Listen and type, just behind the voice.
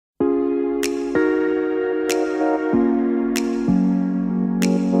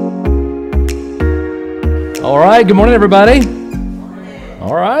All right, good morning, everybody.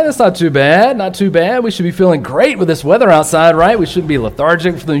 All right, that's not too bad, not too bad. We should be feeling great with this weather outside, right? We shouldn't be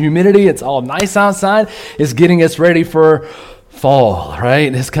lethargic for the humidity. It's all nice outside. It's getting us ready for fall,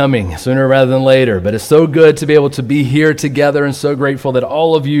 right? It's coming sooner rather than later, but it's so good to be able to be here together and so grateful that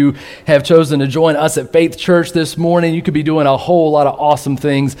all of you have chosen to join us at Faith Church this morning. You could be doing a whole lot of awesome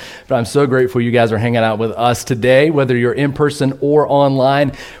things, but I'm so grateful you guys are hanging out with us today, whether you're in person or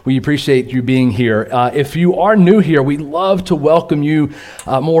online. We appreciate you being here. If you are new here, we'd love to welcome you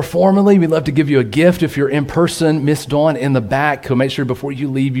more formally. We'd love to give you a gift. If you're in person, Miss Dawn in the back, so make sure before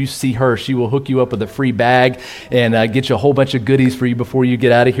you leave, you see her. She will hook you up with a free bag and get you a whole bunch of goodies for you before you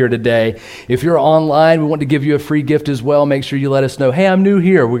get out of here today. If you're online, we want to give you a free gift as well. Make sure you let us know, hey, I'm new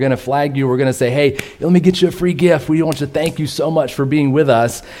here. We're going to flag you. We're going to say, hey, let me get you a free gift. We want to thank you so much for being with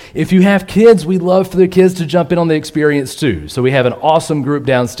us. If you have kids, we'd love for the kids to jump in on the experience too. So we have an awesome group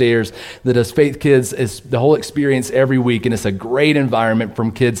downstairs that does Faith Kids. It's the whole experience every week, and it's a great environment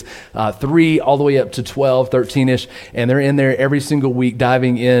from kids 3 all the way up to 12, 13-ish, and they're in there every single week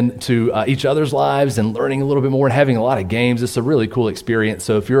diving into each other's lives and learning a little bit more and having a lot of games. It's a really cool experience.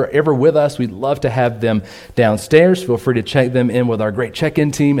 So if you're ever with us, we'd love to have them downstairs. Feel free to check them in with our great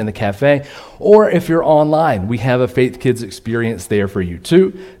check-in team in the cafe. Or if you're online, we have a Faith Kids experience there for you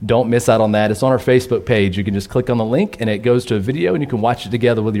too. Don't miss out on that. It's on our Facebook page. You can just click on the link and it goes to a video and you can watch it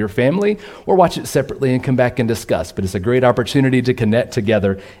together with your family or watch it separately and come back and discuss. But it's a great opportunity to connect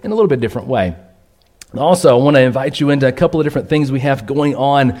together in a little bit different way. Also, I want to invite you into a couple of different things we have going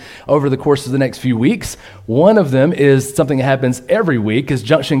on over the course of the next few weeks. One of them is something that happens every week is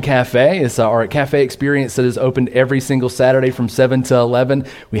Junction Cafe. It's our cafe experience that is open every single Saturday from 7 to 11.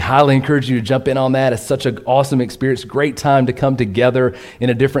 We highly encourage you to jump in on that. It's such an awesome experience, great time to come together in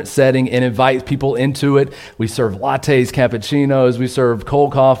a different setting and invite people into it. We serve lattes, cappuccinos, we serve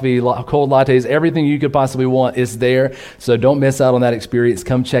cold coffee, cold lattes, everything you could possibly want is there. So don't miss out on that experience.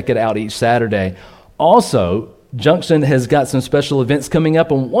 Come check it out each Saturday. Also, Junction has got some special events coming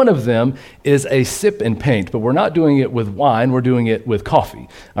up, and one of them is a sip and paint, but we're not doing it with wine, we're doing it with coffee,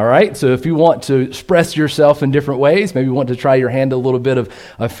 all right? So if you want to express yourself in different ways, maybe you want to try your hand a little bit of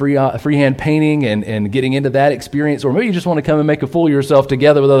a freehand painting and getting into that experience, or maybe you just want to come and make a fool of yourself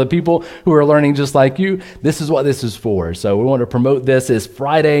together with other people who are learning just like you, this is what this is for. So we want to promote this as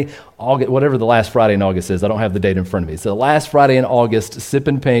Friday, August, whatever the last Friday in August is. I don't have the date in front of me. So the last Friday in August, sip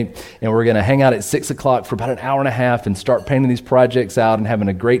and paint, and we're going to hang out at 6 o'clock for about an hour and a half and start painting these projects out and having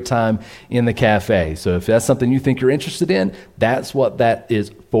a great time in the cafe. So if that's something you think you're interested in, that's what that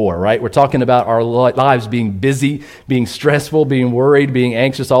is for, right? We're talking about our lives being busy, being stressful, being worried, being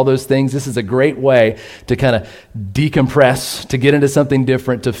anxious, all those things. This is a great way to kind of decompress, to get into something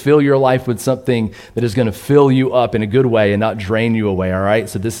different, to fill your life with something that is going to fill you up in a good way and not drain you away, all right?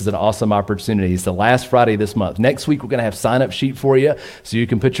 So this is an awesome opportunity. It's the last Friday this month. Next week, we're going to have a sign-up sheet for you so you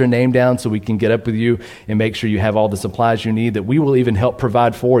can put your name down so we can get up with you and make sure you have all the supplies you need that we will even help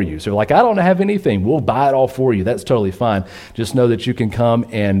provide for you. So like, I don't have anything. We'll buy it all for you. That's totally fine. Just know that you can come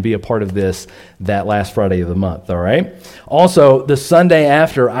and be a part of this that last Friday of the month, all right? Also, the Sunday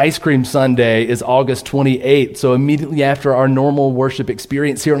after Ice Cream Sunday is August 28th. So immediately after our normal worship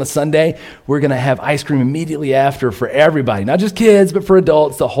experience here on a Sunday, we're going to have ice cream immediately after for everybody, not just kids, but for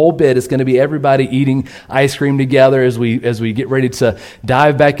adults, the whole bit. It's going to be everybody eating ice cream together as we get ready to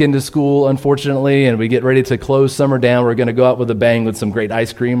dive back into school, unfortunately, and we get ready to close summer down. We're going to go out with a bang with some great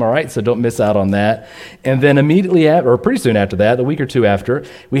ice cream, all right? So don't miss out on that. And then immediately after, or pretty soon after that, a week or two after,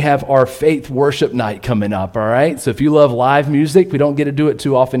 we have our Faith Worship Night coming up, all right? So if you love live music, we don't get to do it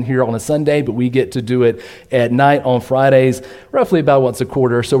too often here on a Sunday, but we get to do it at night on Fridays, roughly about once a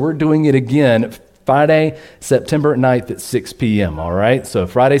quarter. So we're doing it again Friday, September 9th at 6 p.m., all right? So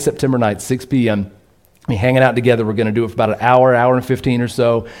Friday, September 9th, 6 p.m., we're hanging out together. We're going to do it for about an hour and 15 or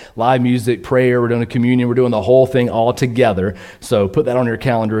so. Live music, prayer, we're doing a communion, we're doing the whole thing all together. So put that on your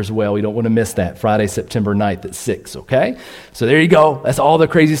calendar as well. You don't want to miss that. Friday, September 9th at 6, okay? So there you go. That's all the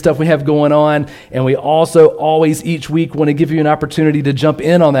crazy stuff we have going on. And we also always each week want to give you an opportunity to jump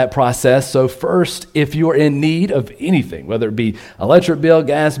in on that process. So first, if you're in need of anything, whether it be electric bill,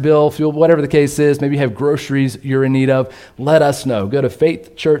 gas bill, fuel, whatever the case is, maybe you have groceries you're in need of, let us know. Go to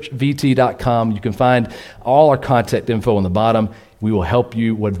faithchurchvt.com. You can find all our contact info on the bottom. We will help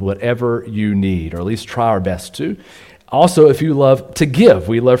you with whatever you need, or at least try our best to. Also, if you love to give,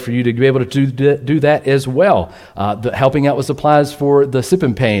 we love for you to be able to do that as well. Helping out with supplies for the Sip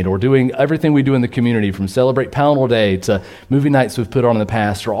and Paint, or doing everything we do in the community, from Celebrate Pownell Day to movie nights we've put on in the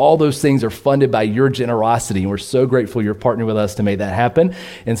past, or all those things are funded by your generosity. And we're so grateful you're partnering with us to make that happen.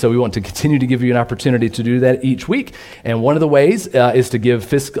 And so we want to continue to give you an opportunity to do that each week. And one of the ways is to give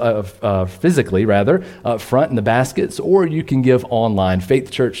physically, up front in the baskets, or you can give online,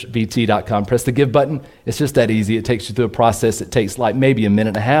 faithchurchvt.com. Press the give button. It's just that easy. It takes you through a process. It takes like maybe a minute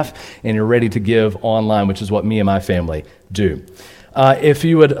and a half, and you're ready to give online, which is what me and my family do. If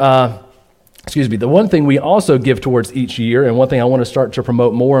you would... the one thing we also give towards each year, and one thing I want to start to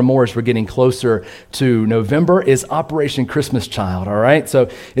promote more and more as we're getting closer to November, is Operation Christmas Child, all right? So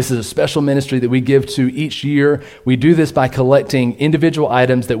this is a special ministry that we give to each year. We do this by collecting individual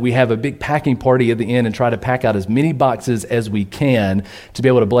items that we have a big packing party at the end and try to pack out as many boxes as we can to be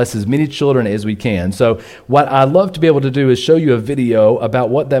able to bless as many children as we can. So what I love to be able to do is show you a video about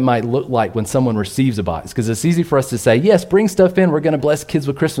what that might look like when someone receives a box, because it's easy for us to say, yes, bring stuff in, we're going to bless kids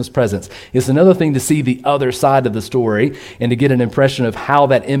with Christmas presents. It's another thing to see the other side of the story and to get an impression of how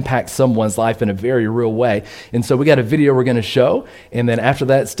that impacts someone's life in a very real way. And so we got a video we're going to show, and then after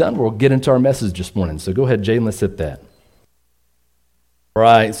that's done, we'll get into our message this morning. So go ahead, Jaden, let's hit that.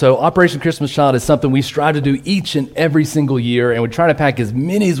 Right, so Operation Christmas Child is something we strive to do each and every single year, and we try to pack as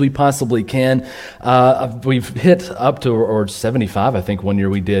many as we possibly can. We've hit up to or 75, I think, one year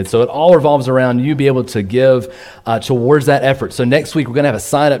we did. So it all revolves around you be able to give towards that effort. So next week we're going to have a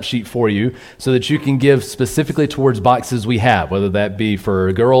sign-up sheet for you so that you can give specifically towards boxes we have, whether that be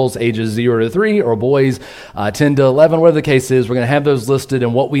for girls ages 0 to 3 or boys 10 to 11, whatever the case is. We're going to have those listed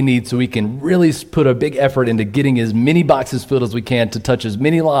and what we need so we can really put a big effort into getting as many boxes filled as we can to touch as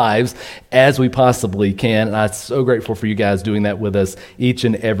many lives as we possibly can. And I'm so grateful for you guys doing that with us each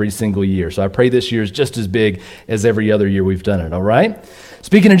and every single year. So I pray this year is just as big as every other year we've done it, all right?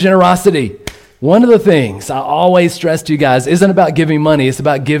 Speaking of generosity, one of the things I always stress to you guys isn't about giving money, it's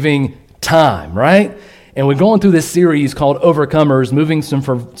about giving time, right? And we're going through this series called Overcomers, moving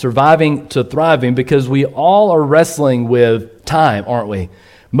from surviving to thriving, because we all are wrestling with time, aren't we?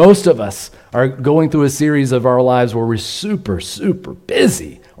 Most of us are going through a series of our lives where we're super, super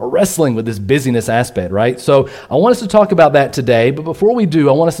busy or wrestling with this busyness aspect, right? So I want us to talk about that today. But before we do,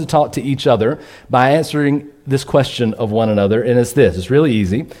 I want us to talk to each other by answering this question of one another. And it's this. It's really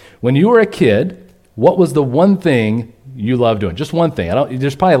easy. When you were a kid, what was the one thing you loved doing? Just one thing.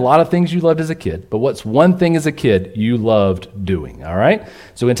 There's probably a lot of things you loved as a kid, but what's one thing as a kid you loved doing, all right?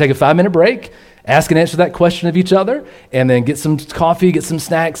 So we're going to take a 5-minute break. Ask and answer that question of each other, and then get some coffee, get some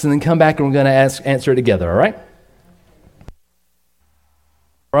snacks, and then come back and we're going to answer it together, all right?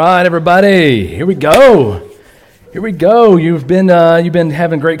 All right, everybody, here we go. Here we go. You've been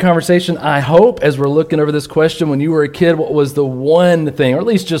having great conversation, I hope, as we're looking over this question. When you were a kid, what was the one thing, or at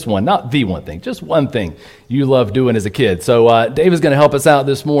least just one, not the one thing, just one thing you loved doing as a kid? So Dave is going to help us out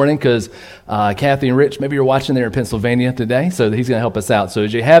this morning because Kathy and Rich, maybe you're watching there in Pennsylvania today, so he's going to help us out. So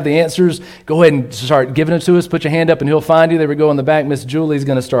as you have the answers, go ahead and start giving them to us. Put your hand up and he'll find you. There we go in the back. Miss Julie's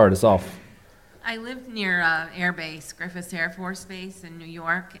going to start us off. I lived near Air Base, Griffiths Air Force Base in New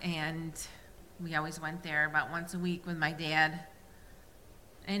York, and we always went there about once a week with my dad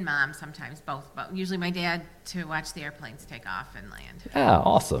and mom, sometimes both, but usually my dad, to watch the airplanes take off and land. Yeah,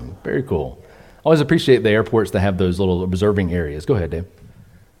 awesome. Very cool. Always appreciate the airports that have those little observing areas. Go ahead, Dave.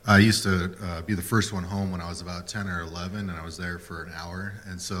 I used to be the first one home when I was about 10 or 11, and I was there for an hour.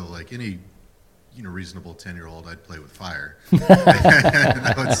 And so, like any reasonable 10-year-old, I'd play with fire. And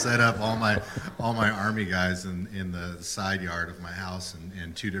I would set up all my Army guys in the side yard of my house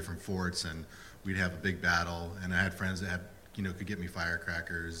in 2 different forts, and we'd have a big battle. And I had friends that had, could get me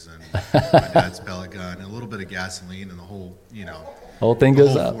firecrackers and my dad's pellet gun and a little bit of gasoline, and the whole, whole thing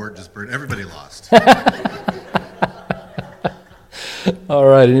goes up. Fort just burned. Everybody lost. All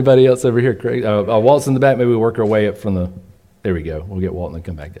right. Anybody else over here? Craig? Walt's in the back. Maybe we work our way up from the. There we go. We'll get Walt and then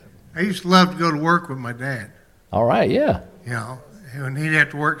come back up. I used to love to go to work with my dad. All right. Yeah. When he'd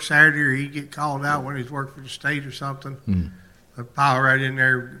have to work Saturday, or he'd get called out when he's working for the state or something. I'd pile right in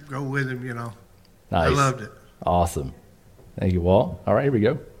there, go with him. Nice. I loved it. Awesome. Thank you, Walt. All right. Here we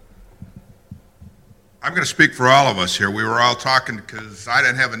go. I'm going to speak for all of us here. We were all talking because I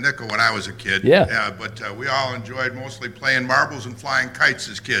didn't have a nickel when I was a kid. Yeah. But we all enjoyed mostly playing marbles and flying kites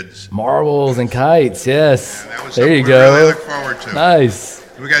as kids. Marbles and kites, yes. And that was there you we go. really look forward to. Nice.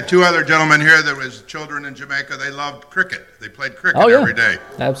 We got 2 other gentlemen here that was children in Jamaica. They loved cricket. They played cricket every day.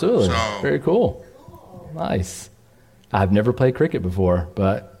 Absolutely. So, very cool. Nice. I've never played cricket before,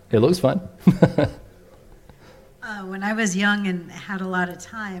 but it looks fun. When I was young and had a lot of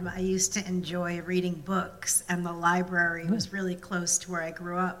time, I used to enjoy reading books, and the library was really close to where I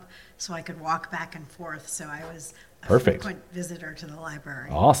grew up, so I could walk back and forth. So I was a Perfect. frequent visitor to the library.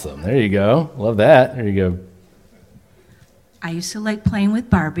 Awesome. There you go. Love that. There you go. I used to like playing with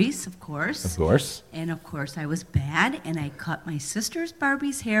Barbies, of course. Of course. And of course, I was bad, and I cut my sister's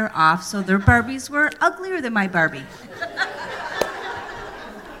Barbie's hair off so their Barbies were uglier than my Barbie.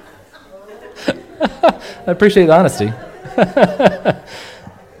 I appreciate the honesty.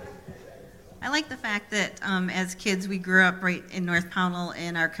 I like the fact that as kids, we grew up right in North Pownell,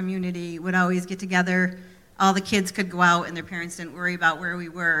 and our community would always get together. All the kids could go out, and their parents didn't worry about where we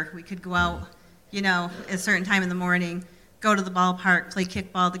were. We could go out, at a certain time in the morning, go to the ballpark, play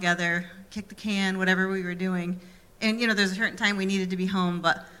kickball together, kick the can, whatever we were doing. And, there's a certain time we needed to be home,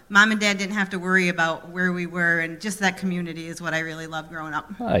 but Mom and Dad didn't have to worry about where we were, and just that community is what I really loved growing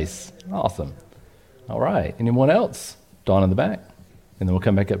up. Nice. Awesome. All right. Anyone else? Dawn in the back. And then we'll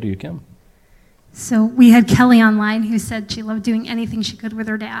come back up to you, Kim. So we had Kelly online who said she loved doing anything she could with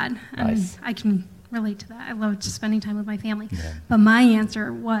her dad. And Nice. I can relate to that. I loved just spending time with my family. Yeah. But my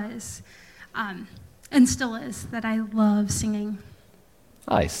answer was, and still is, that I love singing.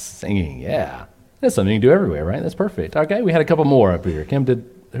 Nice. Singing. Yeah. That's something you can do everywhere, right? That's perfect. Okay. We had a couple more up here. Kim did.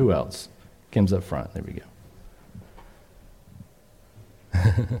 Who else? Kim's up front. There we go.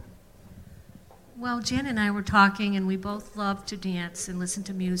 Well, Jan and I were talking, and we both loved to dance and listen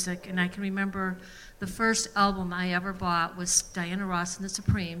to music. And I can remember the first album I ever bought was Diana Ross and the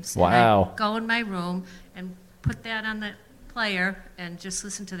Supremes. Wow. And I'd go in my room and put that on the player and just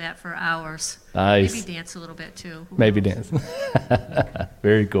listen to that for hours. Nice. Maybe dance a little bit, too. Who Maybe knows? dance.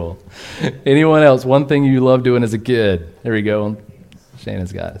 Very cool. Anyone else? One thing you loved doing as a kid? There we go.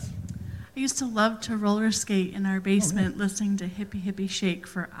 Shannon's got us. I used to love to roller skate in our basement, listening to Hippie Hippie Shake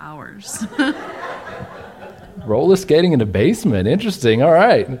for hours. Roller skating in the basement. Interesting. All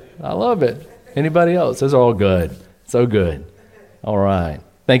right. I love it. Anybody else? Those are all good. So good. All right.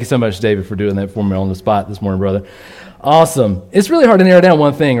 Thank you so much, David, for doing that for me on the spot this morning, brother. Awesome. It's really hard to narrow down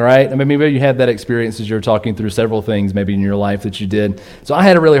one thing, right? I mean, maybe you had that experience as you were talking through several things maybe in your life that you did. So I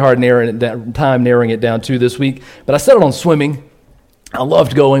had a really hard time narrowing it down too this week, but I settled on swimming. I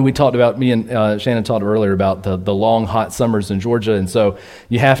loved going. We talked about, me and Shannon talked earlier about the long, hot summers in Georgia. And so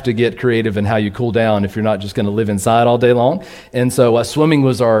you have to get creative in how you cool down if you're not just going to live inside all day long. And so swimming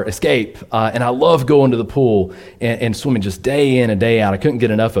was our escape. And I love going to the pool and swimming just day in and day out. I couldn't get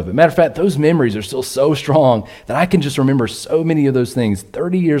enough of it. Matter of fact, those memories are still so strong that I can just remember so many of those things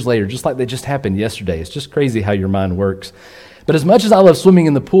 30 years later, just like they just happened yesterday. It's just crazy how your mind works. But as much as I love swimming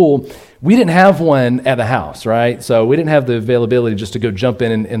in the pool, we didn't have one at the house, right? So we didn't have the availability just to go jump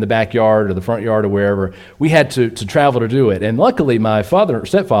in the backyard or the front yard or wherever. We had to travel to do it. And luckily, my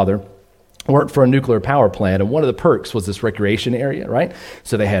stepfather, worked for a nuclear power plant, and one of the perks was this recreation area, right?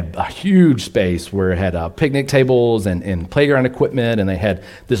 So they had a huge space where it had picnic tables and playground equipment, and they had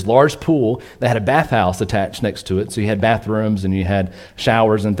this large pool that had a bathhouse attached next to it. So you had bathrooms and you had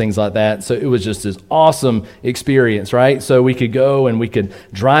showers and things like that. So it was just this awesome experience, right? So we could go and we could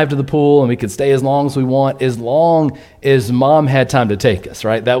drive to the pool and we could stay as long as we want, as long as Mom had time to take us,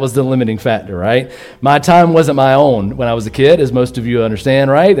 right? That was the limiting factor, right? My time wasn't my own when I was a kid, as most of you understand,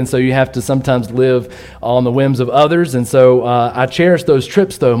 right? And so you have to sometimes live on the whims of others. And so I cherished those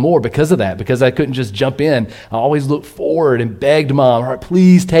trips, though, more because of that, because I couldn't just jump in. I always looked forward and begged Mom, all right,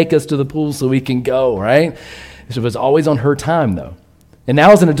 please take us to the pool so we can go, right? So it was always on her time, though. And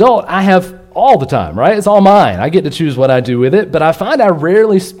now as an adult, I have all the time, right? It's all mine. I get to choose what I do with it, but I find I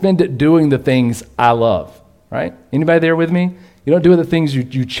rarely spend it doing the things I love, right? Anybody there with me? You don't do the things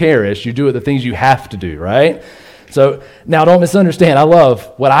you cherish. You do it the things you have to do, right? So now don't misunderstand. I love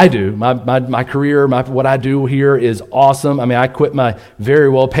what I do. My career, what I do here is awesome. I mean, I quit my very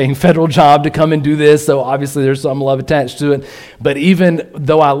well-paying federal job to come and do this, so obviously there's some love attached to it. But even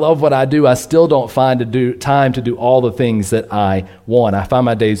though I love what I do, I still don't find time to do all the things that I want. I find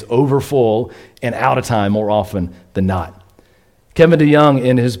my days overfull and out of time more often than not. Kevin DeYoung,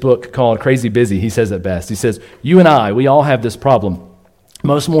 in his book called Crazy Busy, he says it best. He says, you and I, we all have this problem.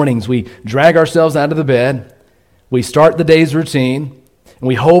 Most mornings we drag ourselves out of the bed, we start the day's routine, and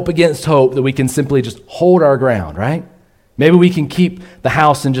we hope against hope that we can simply just hold our ground, right? Maybe we can keep the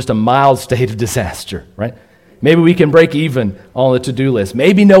house in just a mild state of disaster, right? Maybe we can break even on the to-do list.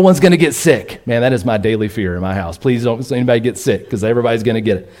 Maybe no one's going to get sick. Man, that is my daily fear in my house. Please don't let anybody get sick, because everybody's going to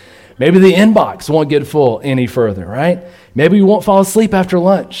get it. Maybe the inbox won't get full any further, right? Maybe we won't fall asleep after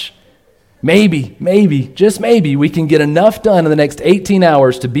lunch. Maybe, just maybe, we can get enough done in the next 18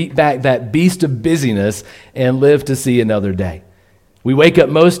 hours to beat back that beast of busyness and live to see another day. We wake up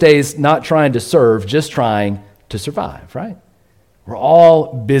most days not trying to serve, just trying to survive, right? We're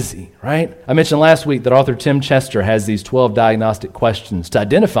all busy, right? I mentioned last week that author Tim Chester has these 12 diagnostic questions to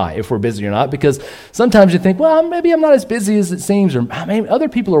identify if we're busy or not, because sometimes you think, well, maybe I'm not as busy as it seems, or maybe other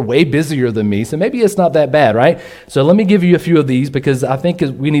people are way busier than me, so maybe it's not that bad, right? So let me give you a few of these, because I think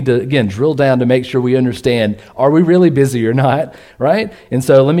we need to, again, drill down to make sure we understand, are we really busy or not, right? And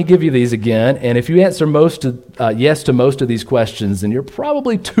so let me give you these again, and if you answer yes to most of these questions, then you're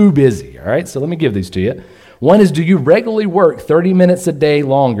probably too busy, all right? So let me give these to you. One is, do you regularly work 30 minutes a day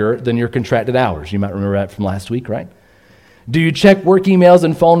longer than your contracted hours? You might remember that from last week, right? Do you check work emails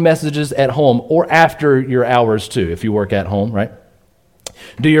and phone messages at home or after your hours too, if you work at home, right?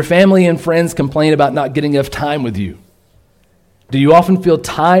 Do your family and friends complain about not getting enough time with you? Do you often feel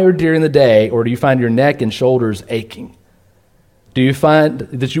tired during the day, or do you find your neck and shoulders aching? Do you find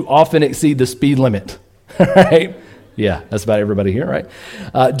that you often exceed the speed limit, right? Yeah, that's about everybody here,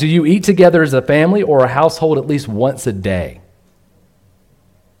 right? Do you eat together as a family or a household at least once a day?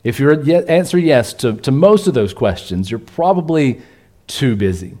 If you answer yes to most of those questions, you're probably too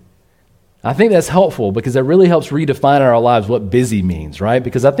busy. I think that's helpful because it really helps redefine in our lives what busy means, right?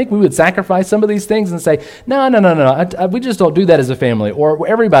 Because I think we would sacrifice some of these things and say, no, we just don't do that as a family, or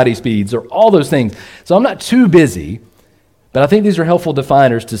everybody speeds, or all those things. So I'm not too busy, but I think these are helpful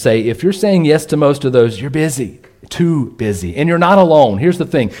definers to say, if you're saying yes to most of those, you're busy. Too busy. And you're not alone. Here's the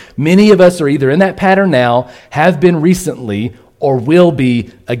thing. Many of us are either in that pattern now, have been recently, or will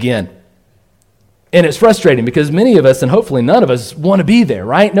be again. And it's frustrating because many of us, and hopefully none of us, want to be there,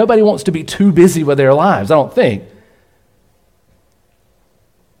 right? Nobody wants to be too busy with their lives, I don't think.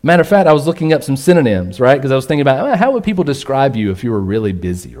 Matter of fact, I was looking up some synonyms, right? Because I was thinking about, how would people describe you if you were really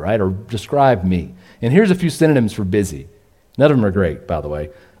busy, right? Or describe me. And here's a few synonyms for busy. None of them are great, by the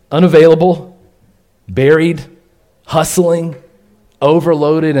way. Unavailable, buried, hustling,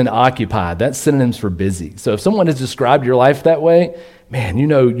 overloaded, and occupied. That's synonyms for busy. So if someone has described your life that way, man, you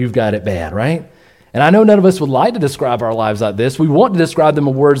know you've got it bad, right? And I know none of us would like to describe our lives like this. We want to describe them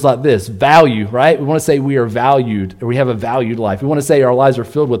with words like this: value, right? We want to say we are valued, or we have a valued life. We want to say our lives are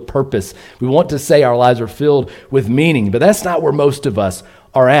filled with purpose. We want to say our lives are filled with meaning, but that's not where most of us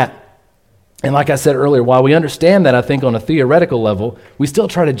are at. And like I said earlier, while we understand that, I think on a theoretical level, we still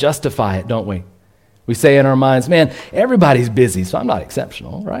try to justify it, don't we? We say in our minds, man, everybody's busy, so I'm not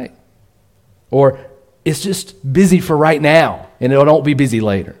exceptional, right? Or it's just busy for right now, and it won't be busy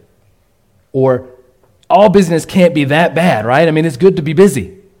later. Or all business can't be that bad, right? I mean, it's good to be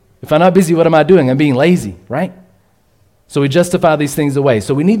busy. If I'm not busy, what am I doing? I'm being lazy, right? So we justify these things away.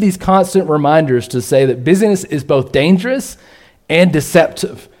 So we need these constant reminders to say that busyness is both dangerous and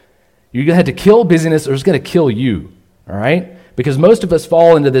deceptive. You're going to have to kill busyness, or it's going to kill you, all right? Because most of us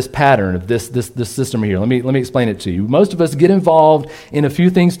fall into this pattern of this system here. Let me explain it to you. Most of us get involved in a few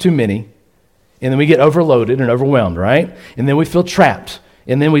things too many, and then we get overloaded and overwhelmed, right? And then we feel trapped.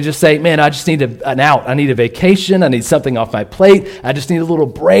 And then we just say, man, I just need an out. I need a vacation. I need something off my plate. I just need a little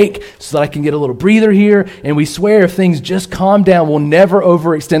break so that I can get a little breather here. And we swear if things just calm down, we'll never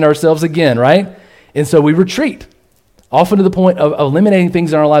overextend ourselves again, right? And so we retreat, often to the point of eliminating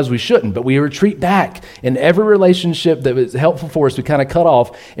things in our lives we shouldn't, but we retreat back. In every relationship that was helpful for us, we kind of cut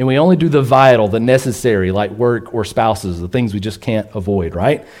off, and we only do the vital, the necessary, like work or spouses, the things we just can't avoid,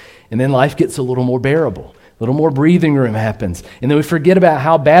 right? And then life gets a little more bearable. A little more breathing room happens. And then we forget about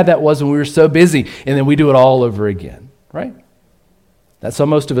how bad that was when we were so busy, and then we do it all over again, right? That's how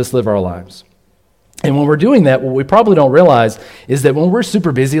most of us live our lives. And when we're doing that, what we probably don't realize is that when we're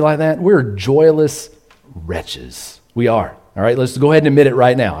super busy like that, we're joyless wretches. We are. All right, let's go ahead and admit it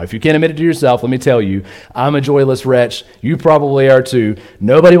right now. If you can't admit it to yourself, let me tell you, I'm a joyless wretch. You probably are too.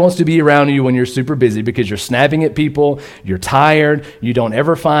 Nobody wants to be around you when you're super busy because you're snapping at people, you're tired, you don't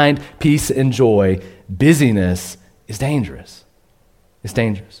ever find peace and joy. Busyness is dangerous. It's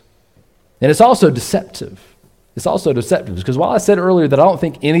dangerous. And it's also deceptive. It's also deceptive because while I said earlier that I don't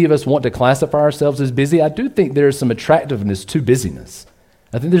think any of us want to classify ourselves as busy, I do think there's some attractiveness to busyness.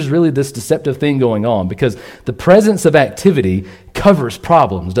 I think there's really this deceptive thing going on because the presence of activity covers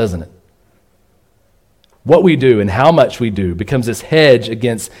problems, doesn't it? What we do and how much we do becomes this hedge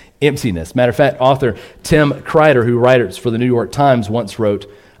against emptiness. Matter of fact, author Tim Kreider, who writes for the New York Times, once wrote,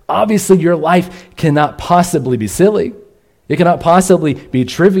 obviously your life cannot possibly be silly. It cannot possibly be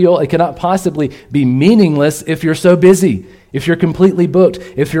trivial. It cannot possibly be meaningless if you're so busy, if you're completely booked,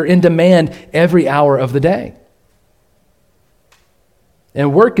 if you're in demand every hour of the day.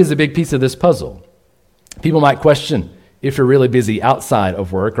 And work is a big piece of this puzzle. People might question if you're really busy outside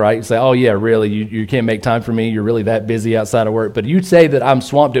of work, right? You say, oh yeah, really, you can't make time for me. You're really that busy outside of work. But you'd say that I'm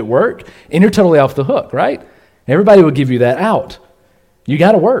swamped at work, and you're totally off the hook, right? Everybody would give you that out. You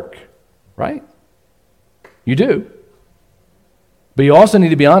got to work, right? You do. But you also need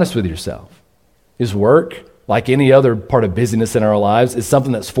to be honest with yourself. Is work, like any other part of busyness in our lives, is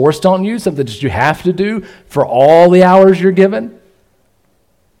something that's forced on you, something that you have to do for all the hours you're given?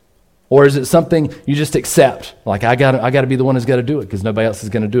 Or is it something you just accept? Like, I got to be the one who's got to do it because nobody else is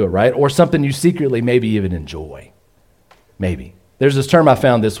going to do it, right? Or something you secretly maybe even enjoy. Maybe. There's this term I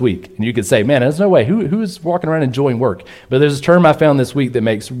found this week, and you could say, man, there's no way. Who is walking around enjoying work? But there's this term I found this week that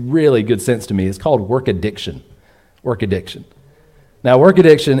makes really good sense to me. It's called work addiction. Work addiction. Now, work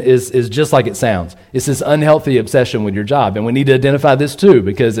addiction is just like it sounds. It's this unhealthy obsession with your job, and we need to identify this too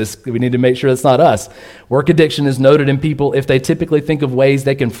because we need to make sure it's not us. Work addiction is noted in people if they typically think of ways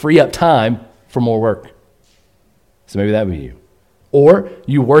they can free up time for more work. So maybe that would be you. Or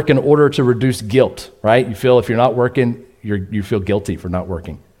you work in order to reduce guilt, right? You feel if you're not working, you feel guilty for not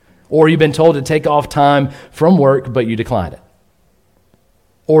working. Or you've been told to take off time from work, but you decline it.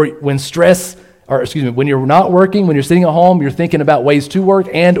 Or when you're not working, when you're sitting at home, you're thinking about ways to work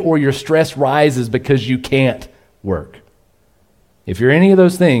or your stress rises because you can't work. If you're any of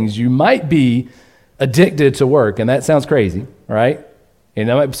those things, you might be addicted to work, and that sounds crazy, right?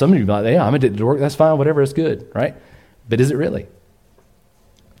 And some of you might, yeah, I'm addicted to work, that's fine, whatever, it's good, right? But is it really?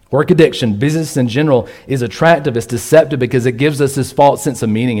 Work addiction, business in general, is attractive, it's deceptive because it gives us this false sense of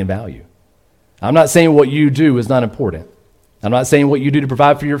meaning and value. I'm not saying what you do is not important. I'm not saying what you do to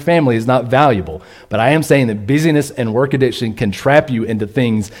provide for your family is not valuable, but I am saying that busyness and work addiction can trap you into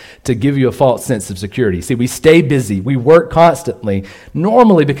things to give you a false sense of security. See, we stay busy, we work constantly,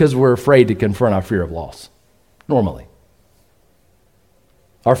 normally because we're afraid to confront our fear of loss. Normally.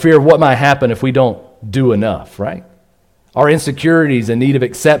 Our fear of what might happen if we don't do enough, right? Our insecurities and need of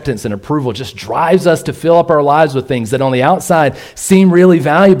acceptance and approval just drives us to fill up our lives with things that on the outside seem really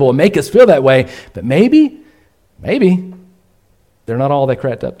valuable and make us feel that way, but maybe, they're not all they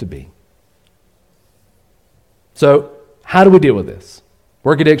cracked up to be. So, how do we deal with this?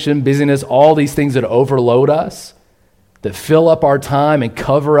 Work addiction, busyness, all these things that overload us, that fill up our time and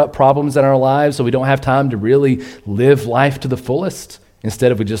cover up problems in our lives so we don't have time to really live life to the fullest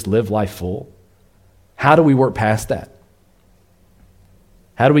instead of we just live life full. How do we work past that?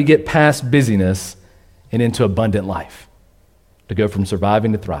 How do we get past busyness and into abundant life? To go from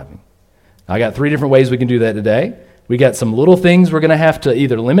surviving to thriving. I got 3 different ways we can do that today. We got some little things we're going to have to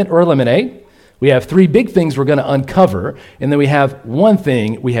either limit or eliminate. We have 3 big things we're going to uncover. And then we have 1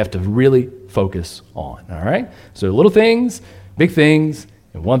 thing we have to really focus on. All right? So little things, big things,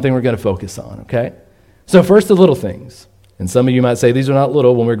 and 1 thing we're going to focus on. Okay? So first, the little things. And some of you might say these are not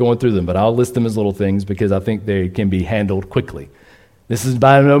little when we're going through them, but I'll list them as little things because I think they can be handled quickly. This is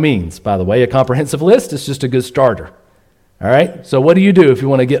by no means, by the way, a comprehensive list. It's just a good starter. All right? So what do you do if you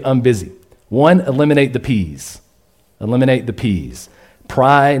want to get unbusy? 1, eliminate the P's. Eliminate the P's.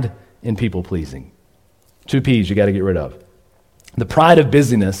 Pride and people-pleasing. 2 P's you got to get rid of. The pride of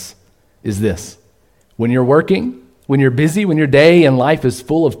busyness is this. When you're working, when you're busy, when your day and life is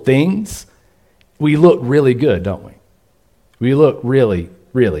full of things, we look really good, don't we? We look really,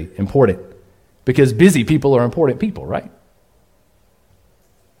 really important. Because busy people are important people, right?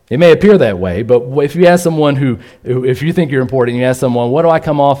 It may appear that way, but if you ask someone if you think you're important, you ask someone, what do I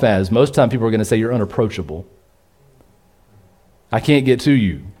come off as? Most of the time people are going to say you're unapproachable. I can't get to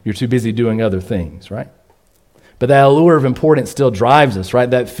you. You're too busy doing other things, right? But that allure of importance still drives us, right?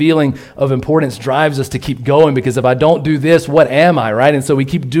 That feeling of importance drives us to keep going because if I don't do this, what am I, right? And so we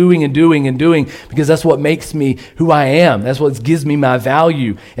keep doing and doing and doing because that's what makes me who I am. That's what gives me my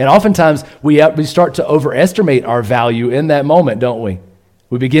value. And oftentimes we start to overestimate our value in that moment, don't we?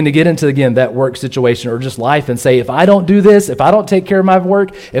 We begin to get into, again, that work situation or just life and say, if I don't do this, if I don't take care of my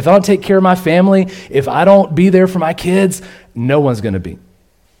work, if I don't take care of my family, if I don't be there for my kids, no one's going to be.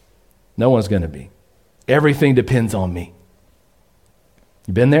 No one's going to be. Everything depends on me.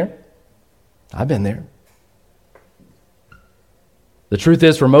 You been there? I've been there. The truth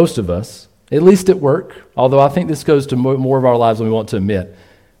is, for most of us, at least at work, although I think this goes to more of our lives than we want to admit,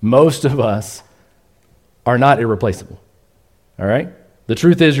 most of us are not irreplaceable. All right? The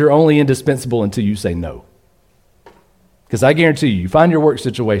truth is, you're only indispensable until you say no. Because I guarantee you find your work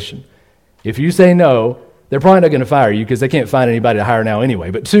situation. If you say no, they're probably not going to fire you because they can't find anybody to hire now anyway.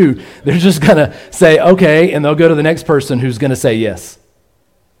 But 2, they're just going to say, okay, and they'll go to the next person who's going to say yes.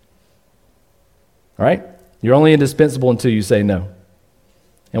 All right? You're only indispensable until you say no.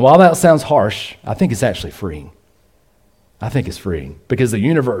 And while that sounds harsh, I think it's actually freeing. I think it's freeing because the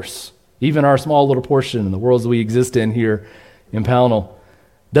universe, even our small little portion in the worlds that we exist in here in Pownell,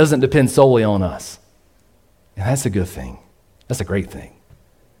 doesn't depend solely on us. And that's a good thing. That's a great thing.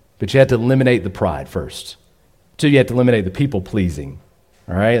 But you have to eliminate the pride first. 2, you have to eliminate the people-pleasing.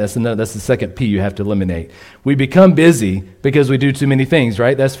 All right, that's the second P you have to eliminate. We become busy because we do too many things,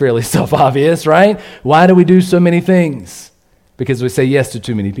 right? That's fairly self-obvious, right? Why do we do so many things? Because we say yes to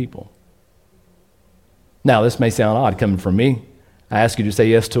too many people. Now, this may sound odd coming from me. I ask you to say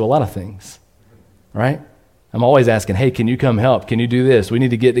yes to a lot of things, right? I'm always asking, hey, can you come help? Can you do this? We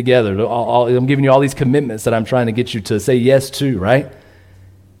need to get together. I'm giving you all these commitments that I'm trying to get you to say yes to, right?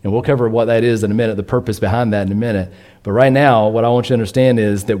 And we'll cover what that is in a minute, the purpose behind that in a minute. But right now, what I want you to understand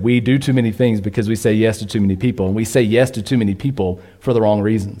is that we do too many things because we say yes to too many people. And we say yes to too many people for the wrong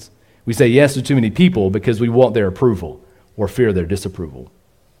reasons. We say yes to too many people because we want their approval or fear their disapproval.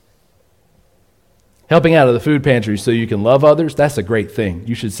 Helping out of the food pantry so you can love others, that's a great thing.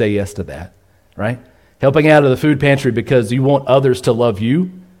 You should say yes to that, right? Helping out of the food pantry because you want others to love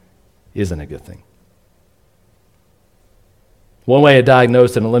you isn't a good thing. One way to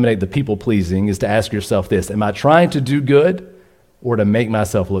diagnose and eliminate the people-pleasing is to ask yourself this: am I trying to do good or to make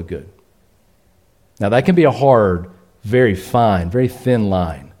myself look good? Now, that can be a hard, very fine, very thin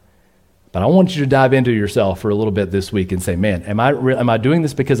line. But I want you to dive into yourself for a little bit this week and say, man, am I doing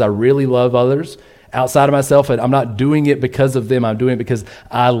this because I really love others outside of myself, and I'm not doing it because of them, I'm doing it because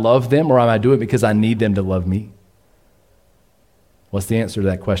I love them, or am I doing it because I need them to love me? What's the answer to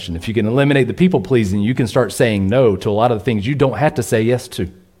that question? If you can eliminate the people-pleasing, you can start saying no to a lot of the things you don't have to say yes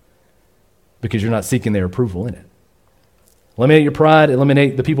to because you're not seeking their approval in it. Eliminate your pride,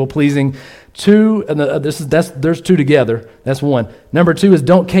 eliminate the people-pleasing. Two, and there's two together. That's one. Number two is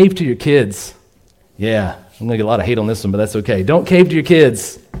don't cave to your kids. Yeah, I'm going to get a lot of hate on this one, but that's okay. Don't cave to your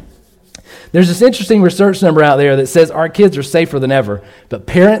kids. There's this interesting research number out there that says our kids are safer than ever, but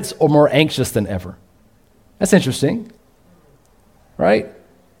parents are more anxious than ever. That's interesting. Right?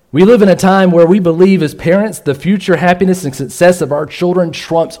 We live in a time where we believe as parents the future happiness and success of our children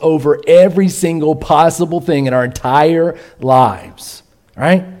trumps over every single possible thing in our entire lives.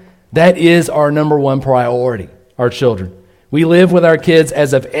 Right? That is our number one priority, our children. We live with our kids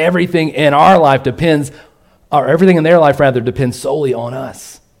as if everything in our life depends, or everything in their life rather, depends solely on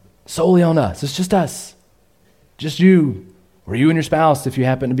us. Solely on us. It's just us. Just you, or you and your spouse if you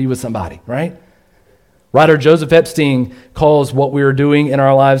happen to be with somebody, right? Writer Joseph Epstein calls what we are doing in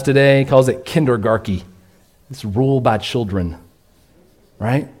our lives today, calls it kindergarchy. It's rule by children,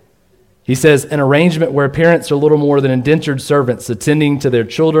 right? He says, an arrangement where parents are little more than indentured servants attending to their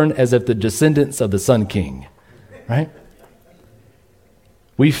children as if the descendants of the Sun King, right?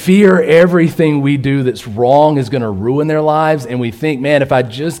 We fear everything we do that's wrong is going to ruin their lives, and we think, man, if I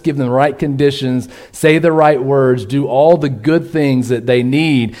just give them the right conditions, say the right words, do all the good things that they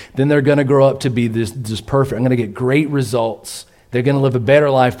need, then they're going to grow up to be this perfect. I'm going to get great results. They're going to live a better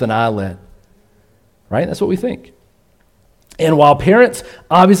life than I led. Right? That's what we think. And while parents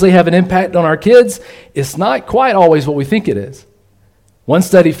obviously have an impact on our kids, it's not quite always what we think it is. One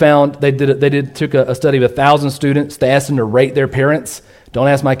study found, they took a study of 1,000 students. They asked them to rate their parents. Don't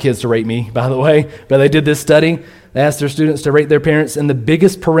ask my kids to rate me, by the way, but they did this study. They asked their students to rate their parents, and the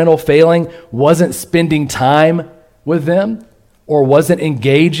biggest parental failing wasn't spending time with them or wasn't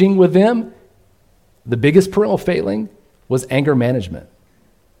engaging with them. The biggest parental failing was anger management.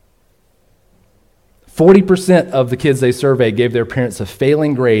 40% of the kids they surveyed gave their parents a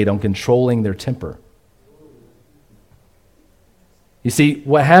failing grade on controlling their temper. You see,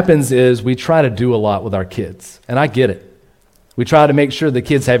 what happens is we try to do a lot with our kids, and I get it. We try to make sure the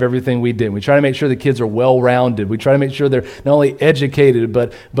kids have everything we did. We try to make sure the kids are well-rounded. We try to make sure they're not only educated,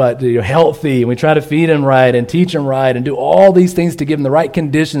 but healthy. And we try to feed them right and teach them right and do all these things to give them the right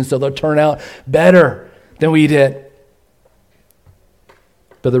conditions so they'll turn out better than we did.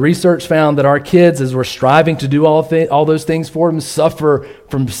 But the research found that our kids, as we're striving to do all those things for them, suffer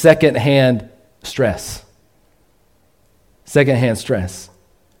from secondhand stress. Secondhand stress.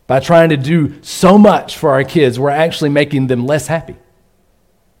 By trying to do so much for our kids, we're actually making them less happy.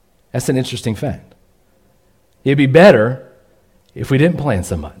 That's an interesting fact. It'd be better if we didn't plan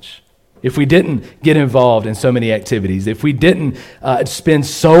so much, if we didn't get involved in so many activities, if we didn't spend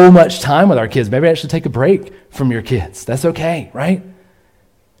so much time with our kids. Maybe actually take a break from your kids. That's okay, right?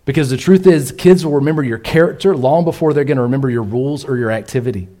 Because the truth is, kids will remember your character long before they're going to remember your rules or your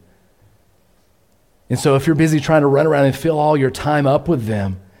activity. And so if you're busy trying to run around and fill all your time up with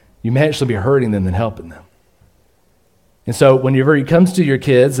them, you may actually be hurting them than helping them. And so whenever it comes to your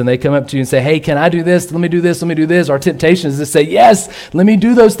kids and they come up to you and say, hey, can I do this? Let me do this. Let me do this. Our temptation is to say, yes, let me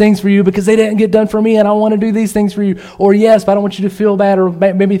do those things for you because they didn't get done for me and I want to do these things for you. Or yes, but I don't want you to feel bad or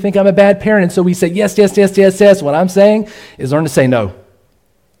maybe think I'm a bad parent. And so we say, yes, yes, yes, yes, yes. What I'm saying is learn to say no.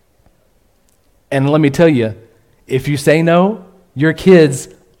 And let me tell you, if you say no, your kids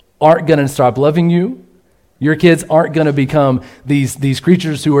aren't going to stop loving you. Your kids aren't going to become these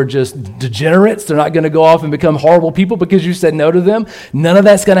creatures who are just degenerates. They're not going to go off and become horrible people because you said no to them. None of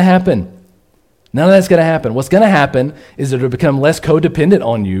that's going to happen. None of that's going to happen. What's going to happen is that they'll become less codependent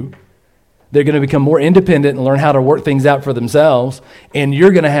on you. They're going to become more independent and learn how to work things out for themselves. And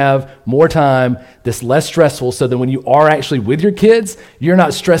you're going to have more time that's less stressful so that when you are actually with your kids, you're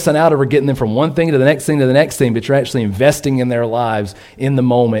not stressing out over getting them from one thing to the next thing to the next thing, but you're actually investing in their lives in the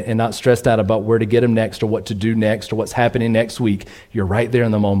moment and not stressed out about where to get them next or what to do next or what's happening next week. You're right there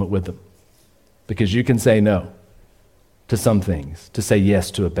in the moment with them because you can say no to some things to say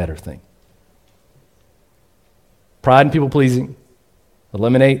yes to a better thing. Pride and people pleasing.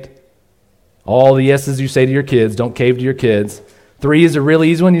 Eliminate all the yeses you say to your kids. Don't cave to your kids. 3 is a really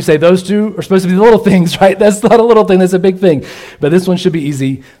easy one. You say those two are supposed to be the little things, right? That's not a little thing. That's a big thing. But this one should be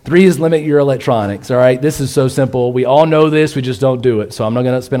easy. 3 is limit your electronics, all right? This is so simple. We all know this. We just don't do it. So I'm not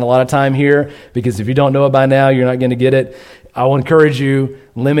going to spend a lot of time here because if you don't know it by now, you're not going to get it. I will encourage you,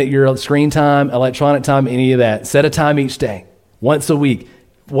 limit your screen time, electronic time, any of that. Set a time each day, once a week.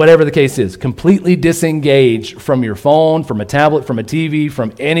 Whatever the case is, completely disengage from your phone, from a tablet, from a TV,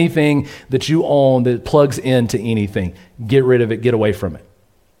 from anything that you own that plugs into anything. Get rid of it. Get away from it.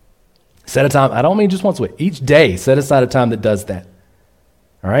 Set a time. I don't mean just once a week. Each day, set aside a time that does that.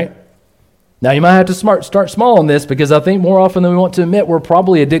 All right? Now, you might have to start small on this because I think more often than we want to admit, we're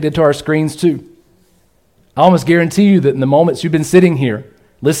probably addicted to our screens too. I almost guarantee you that in the moments you've been sitting here,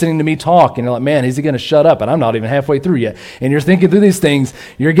 listening to me talk, and you're like, man, is he going to shut up? And I'm not even halfway through yet. And you're thinking through these things,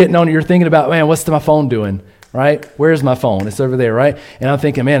 you're thinking about, man, what's my phone doing, right? Where's my phone? It's over there, right? And I'm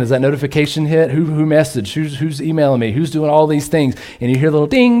thinking, man, is that notification hit? Who messaged? Who's emailing me? Who's doing all these things? And you hear a little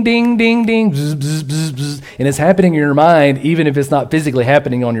ding, ding, ding, ding, bzz, bzz, bzz, bzz, and it's happening in your mind, even if it's not physically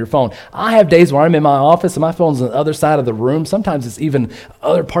happening on your phone. I have days where I'm in my office and my phone's on the other side of the room. Sometimes it's even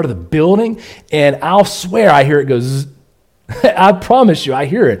other part of the building, and I'll swear I hear it go zzz. I promise you, I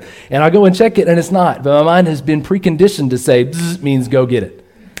hear it. And I go and check it, and it's not. But my mind has been preconditioned to say, bzz means go get it.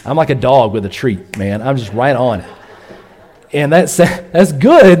 I'm like a dog with a treat, man. I'm just right on it. And that's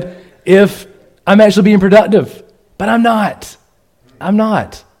good if I'm actually being productive. But I'm not. I'm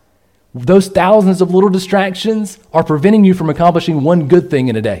not. Those thousands of little distractions are preventing you from accomplishing one good thing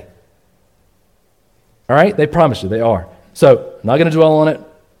in a day. All right? They promise you they are. So, I'm not going to dwell on it.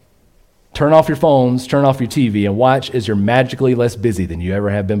 Turn off your phones, turn off your TV, and watch as you're magically less busy than you ever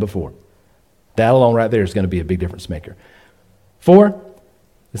have been before. That alone right there is going to be a big difference maker. 4,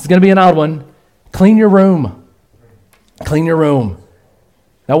 this is going to be an odd one. Clean your room. Clean your room.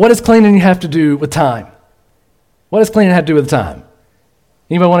 Now, what does cleaning have to do with time? What does cleaning have to do with time?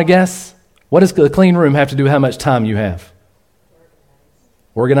 Anybody want to guess? What does the clean room have to do with how much time you have?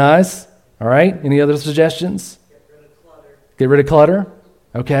 Organize. All right. Any other suggestions? Get rid of clutter.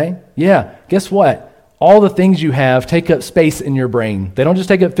 Okay, yeah, guess what? All the things you have take up space in your brain. They don't just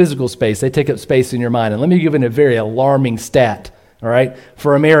take up physical space, they take up space in your mind. And let me give you a very alarming stat, all right?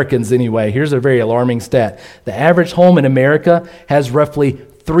 For Americans anyway, here's a very alarming stat. The average home in America has roughly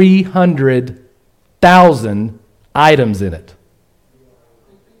 300,000 items in it.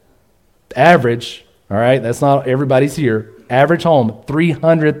 Average, all right, that's not everybody's here. Average home,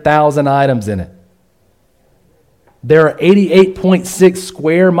 300,000 items in it. There are 88.6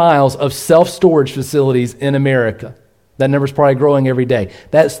 square miles of self-storage facilities in America. That number's probably growing every day.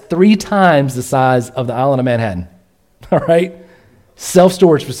 That's 3 times the size of the island of Manhattan. All right?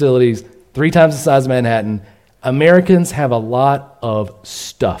 Self-storage facilities, 3 times the size of Manhattan. Americans have a lot of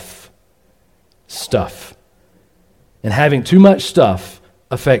stuff. Stuff. And having too much stuff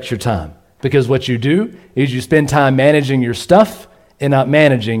affects your time. Because what you do is you spend time managing your stuff and not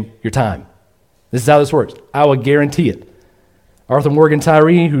managing your time. This is how this works. I will guarantee it. Arthur Morgan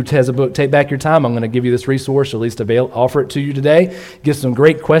Tyree, who has a book, Take Back Your Time, I'm going to give you this resource, at least offer it to you today. Give some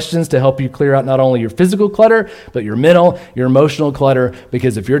great questions to help you clear out not only your physical clutter, but your mental, your emotional clutter.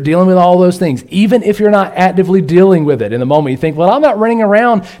 Because if you're dealing with all those things, even if you're not actively dealing with it in the moment, you think, well, I'm not running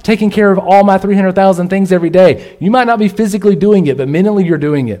around taking care of all my 300,000 things every day. You might not be physically doing it, but mentally you're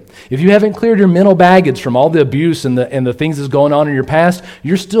doing it. If you haven't cleared your mental baggage from all the abuse and the things that's going on in your past,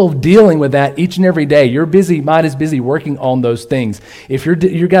 you're still dealing with that each and every day. Your mind is busy working on those things. If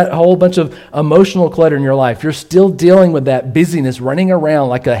you got a whole bunch of emotional clutter in your life, you're still dealing with that busyness, running around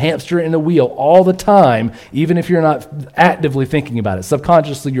like a hamster in a wheel all the time, even if you're not actively thinking about it.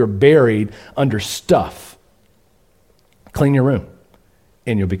 Subconsciously, you're buried under stuff. Clean your room,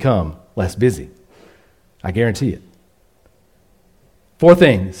 and you'll become less busy. I guarantee it. 4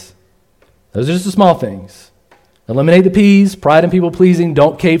 things. Those are just the small things. Eliminate the P's, pride and people pleasing.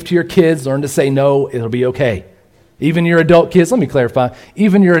 Don't cave to your kids. Learn to say no. It'll be okay. Even your adult kids, let me clarify,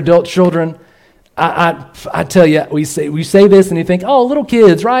 even your adult children, I tell you, we say this and you think, oh, little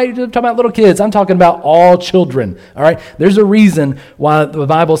kids, right? You're talking about little kids. I'm talking about all children, all right? There's a reason why the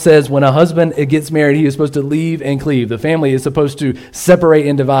Bible says when a husband gets married, he is supposed to leave and cleave. The family is supposed to separate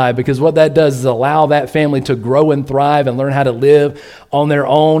and divide, because what that does is allow that family to grow and thrive and learn how to live on their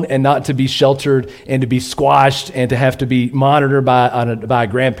own and not to be sheltered and to be squashed and to have to be monitored by a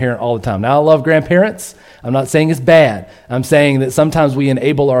grandparent all the time. Now, I love grandparents. I'm not saying it's bad. I'm saying that sometimes we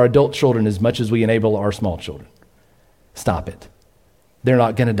enable our adult children as much as we enable our small children. Stop it. They're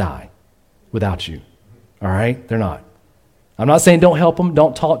not going to die without you. All right? They're not. I'm not saying don't help them,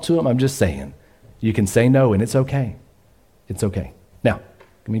 don't talk to them. I'm just saying you can say no, and it's okay. It's okay. Now,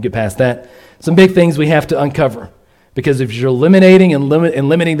 let me get past that. Some big things we have to uncover. Because if you're eliminating and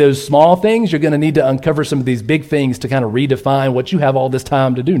limiting those small things, you're going to need to uncover some of these big things to kind of redefine what you have all this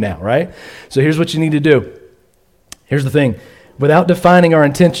time to do now, right? So here's what you need to do. Here's the thing. Without defining our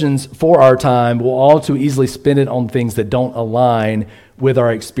intentions for our time, we'll all too easily spend it on things that don't align with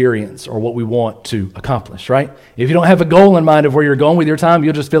our experience or what we want to accomplish, right? If you don't have a goal in mind of where you're going with your time,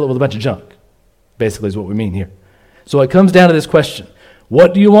 you'll just fill it with a bunch of junk, basically is what we mean here. So it comes down to this question.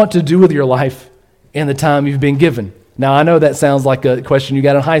 What do you want to do with your life in the time you've been given? Now, I know that sounds like a question you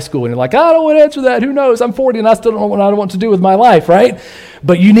got in high school, and you're like, I don't want to answer that. Who knows? I'm 40, and I still don't know what I want to do with my life, right?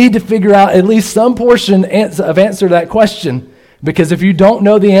 But you need to figure out at least some portion of answer to that question, because if you don't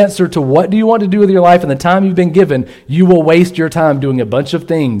know the answer to what do you want to do with your life in the time you've been given, you will waste your time doing a bunch of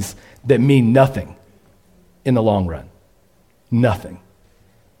things that mean nothing in the long run. Nothing.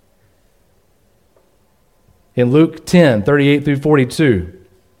 In Luke 10, 38 through 42,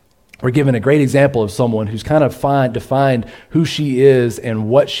 we're given a great example of someone who's kind of defined who she is and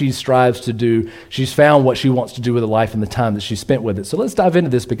what she strives to do. She's found what she wants to do with her life and the time that she spent with it. So let's dive into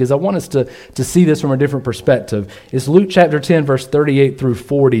this, because I want us to see this from a different perspective. It's Luke chapter 10, verse 38 through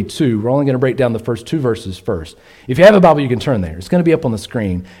 42. We're only going to break down the first two verses first. If you have a Bible, you can turn there. It's going to be up on the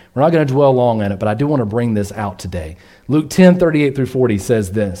screen. We're not going to dwell long on it, but I do want to bring this out today. Luke 10, 38 through 40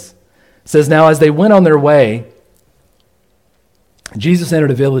 says this. It says, now as they went on their way, Jesus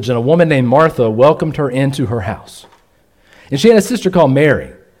entered a village, and a woman named Martha welcomed her into her house. And she had a sister called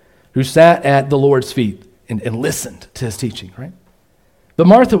Mary, who sat at the Lord's feet and listened to his teaching, right? But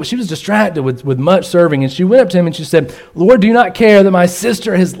Martha, she was distracted with much serving, and she went up to him and she said, Lord, do you not care that my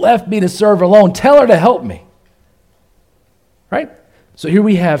sister has left me to serve alone? Tell her to help me. Right? So here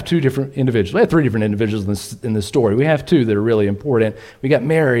we have two different individuals. We have three different individuals in this story. We have two that are really important. We got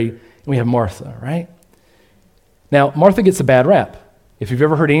Mary and we have Martha, right? Now, Martha gets a bad rap. If you've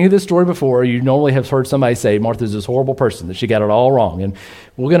ever heard any of this story before, you normally have heard somebody say Martha's this horrible person, that she got it all wrong. And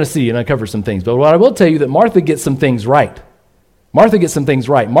we're going to see and uncover some things. But what I will tell you, that Martha gets some things right. Martha gets some things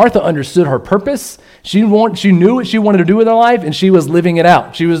right. Martha understood her purpose. She knew what she wanted to do with her life, and she was living it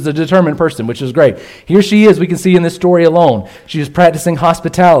out. She was the determined person, which is great. Here she is, we can see in this story alone. She was practicing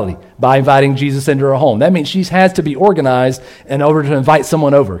hospitality by inviting Jesus into her home. That means she has to be organized in order to invite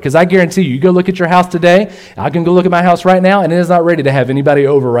someone over. Because I guarantee you go look at your house today, I can go look at my house right now, and it is not ready to have anybody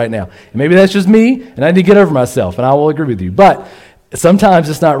over right now. And maybe that's just me, and I need to get over myself, and I will agree with you. But sometimes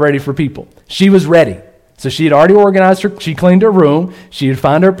it's not ready for people. She was ready. So she had already organized her, she cleaned her room, she had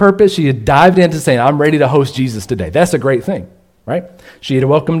found her purpose, she had dived into saying, I'm ready to host Jesus today. That's a great thing, right? She had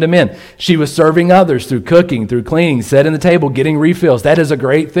welcomed him in. She was serving others through cooking, through cleaning, setting the table, getting refills. That is a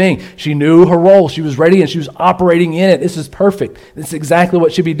great thing. She knew her role. She was ready and she was operating in it. This is perfect. This is exactly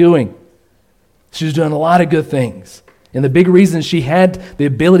what she'd be doing. She was doing a lot of good things. And the big reason she had the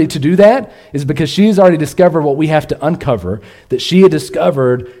ability to do that is because she's already discovered what we have to uncover, that she had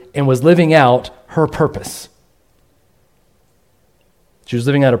discovered and was living out her purpose. She was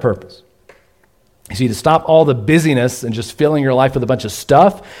living out her purpose. You see, to stop all the busyness and just filling your life with a bunch of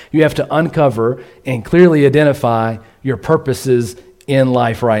stuff, you have to uncover and clearly identify your purposes in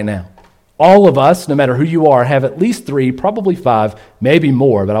life right now. All of us, no matter who you are, have at least 3, probably 5, maybe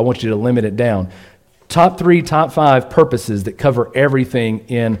more, but I want you to limit it down. Top 3, top 5 purposes that cover everything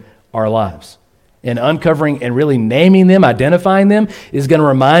in our lives. And uncovering and really naming them, identifying them, is going to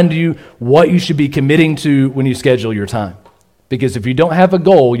remind you what you should be committing to when you schedule your time. Because if you don't have a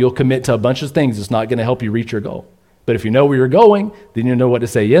goal, you'll commit to a bunch of things that's not going to help you reach your goal. But if you know where you're going, then you know what to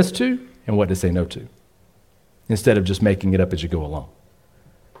say yes to and what to say no to, instead of just making it up as you go along.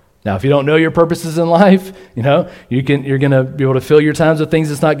 Now, if you don't know your purposes in life, you're going to be able to fill your times with things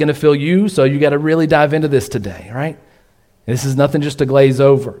that's not going to fill you, so you got to really dive into this today, right? This is nothing just to glaze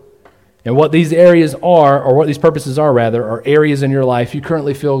over. And what these areas are, or what these purposes are rather, are areas in your life you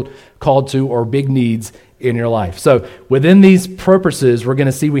currently feel called to, or big needs in your life. So within these purposes, we're going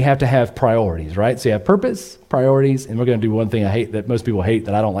to see we have to have priorities, right? So you have purpose, priorities, and we're going to do one thing I hate that most people hate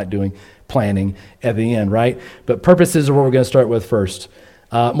that I don't like doing, planning at the end, right? But purposes are what we're going to start with first.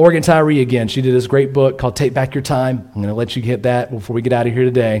 Morgan Tyree, again, she did this great book called Take Back Your Time. I'm going to let you get that before we get out of here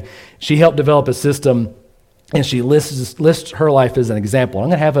today. She helped develop a system, and she lists her life as an example. I'm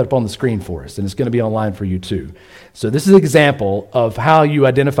going to have it up on the screen for us, and it's going to be online for you too. So this is an example of how you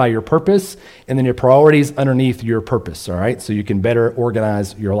identify your purpose and then your priorities underneath your purpose, all right? So you can better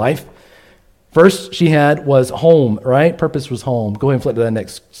organize your life. First she had was home, right? Purpose was home. Go ahead and flip to that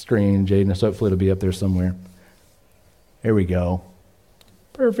next screen, Jaden. So hopefully it'll be up there somewhere. There we go.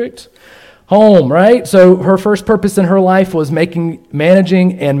 Perfect. Home, right? So her first purpose in her life was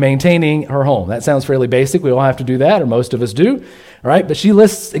managing and maintaining her home. That sounds fairly basic. We all have to do that, or most of us do, all right? But she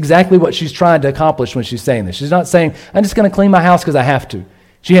lists exactly what she's trying to accomplish when she's saying this. She's not saying, I'm just going to clean my house because I have to.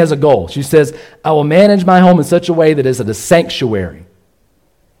 She has a goal. She says, I will manage my home in such a way that is a sanctuary,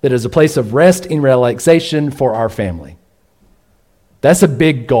 that is a place of rest and relaxation for our family. That's a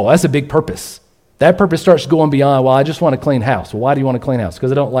big goal. That's a big purpose. That purpose starts going beyond, well, I just want a clean house. Well, why do you want a clean house?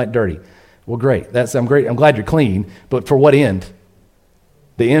 Because I don't like dirty. Well, great. I'm glad you're clean, but for what end?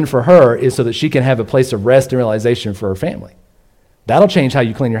 The end for her is so that she can have a place of rest and realization for her family. That'll change how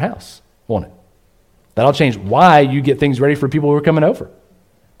you clean your house, won't it? That'll change why you get things ready for people who are coming over,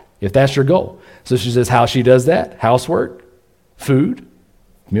 if that's your goal. So she says how she does that: housework, food,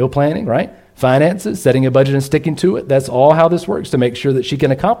 meal planning, right? Finances, setting a budget and sticking to it. That's all how this works to make sure that she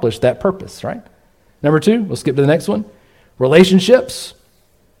can accomplish that purpose, right? Number 2, we'll skip to the next one. Relationships.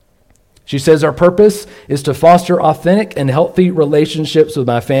 She says our purpose is to foster authentic and healthy relationships with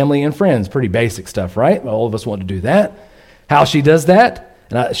my family and friends. Pretty basic stuff, right? All of us want to do that. How she does that,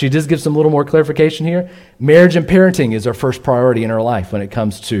 and she does give some little more clarification here. Marriage and parenting is her first priority in her life when it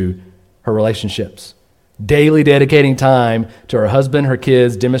comes to her relationships. Daily dedicating time to her husband, her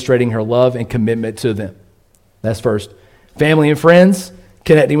kids, demonstrating her love and commitment to them. That's first. Family and friends,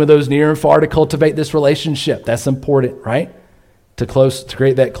 connecting with those near and far to cultivate this relationship. That's important, right? To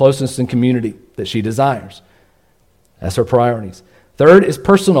create that closeness and community that she desires. That's her priorities. Third is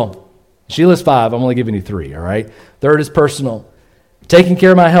personal. She lists 5. I'm only giving you 3, all right? Third is personal. Taking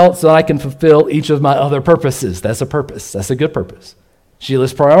care of my health so that I can fulfill each of my other purposes. That's a purpose. That's a good purpose. She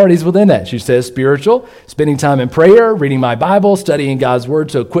lists priorities within that. She says spiritual, spending time in prayer, reading my Bible, studying God's word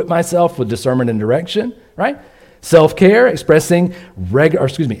to equip myself with discernment and direction, right? Self-care, exercising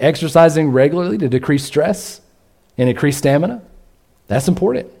regularly to decrease stress and increase stamina. That's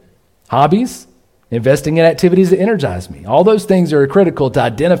important. Hobbies, investing in activities that energize me. All those things are critical to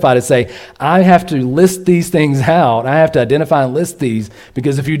identify, to say, I have to list these things out. I have to identify and list these,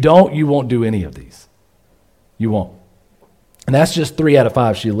 because if you don't, you won't do any of these. You won't. And that's just 3 out of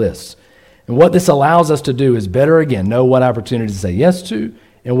 5 she lists. And what this allows us to do is better, again, know what opportunities to say yes to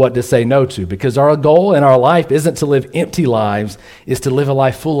and what to say no to. Because our goal in our life isn't to live empty lives, it's to live a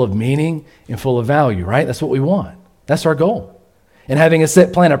life full of meaning and full of value, right? That's what we want. That's our goal. And having a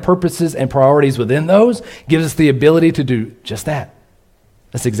set plan of purposes and priorities within those gives us the ability to do just that.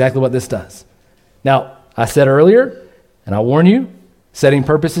 That's exactly what this does. Now, I said earlier, and I warn you, setting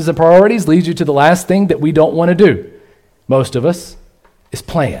purposes and priorities leads you to the last thing that we don't want to do, most of us, is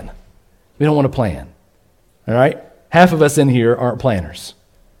plan. We don't want to plan, all right? Half of us in here aren't planners,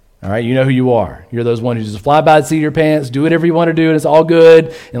 all right? You know who you are. You're those ones who just fly by the seat of your pants, do whatever you want to do, and it's all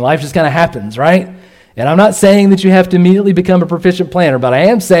good, and life just kind of happens, right? And I'm not saying that you have to immediately become a proficient planner, but I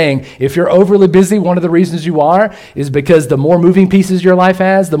am saying if you're overly busy, one of the reasons you are is because the more moving pieces your life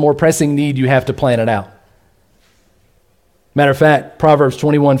has, the more pressing need you have to plan it out. Matter of fact, Proverbs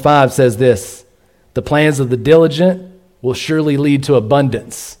 21:5 says this: the plans of the diligent will surely lead to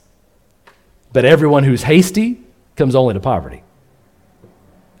abundance, but everyone who's hasty comes only to poverty.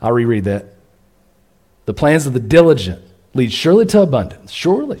 I'll reread that. The plans of the diligent lead surely to abundance,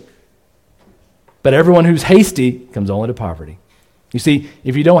 surely. But everyone who's hasty comes only to poverty. You see,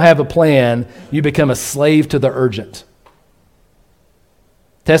 if you don't have a plan, you become a slave to the urgent.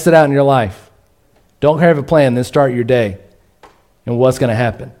 Test it out in your life. Don't have a plan, then start your day. And what's going to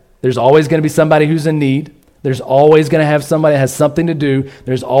happen? There's always going to be somebody who's in need. There's always going to have somebody that has something to do.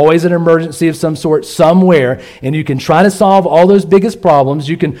 There's always an emergency of some sort somewhere, and you can try to solve all those biggest problems.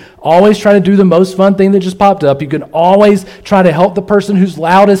 You can always try to do the most fun thing that just popped up. You can always try to help the person who's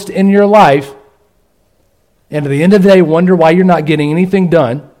loudest in your life, and at the end of the day, wonder why you're not getting anything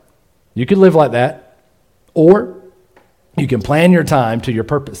done. You could live like that. Or you can plan your time to your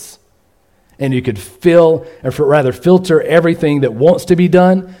purpose. And you could filter everything that wants to be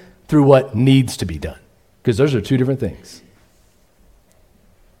done through what needs to be done. Because those are 2 different things.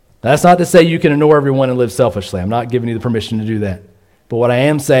 That's not to say you can ignore everyone and live selfishly. I'm not giving you the permission to do that. But what I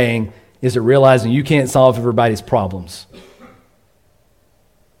am saying is that realizing you can't solve everybody's problems.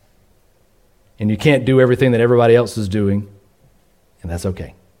 And you can't do everything that everybody else is doing, and that's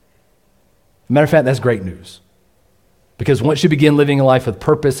okay. As a matter of fact, that's great news. Because once you begin living a life with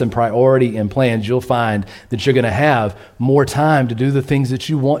purpose and priority and plans, you'll find that you're going to have more time to do the things that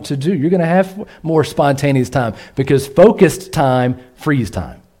you want to do. You're going to have more spontaneous time because focused time frees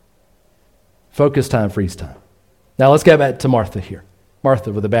time. Focused time frees time. Now let's get back to Martha here.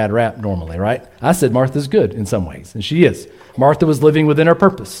 Martha with a bad rap normally, right? I said Martha's good in some ways, and she is. Martha was living within her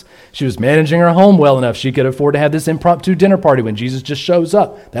purpose. She was managing her home well enough. She could afford to have this impromptu dinner party when Jesus just shows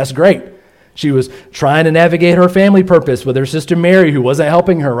up. That's great. She was trying to navigate her family purpose with her sister Mary, who wasn't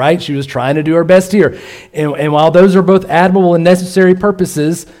helping her, right? She was trying to do her best here. And while those are both admirable and necessary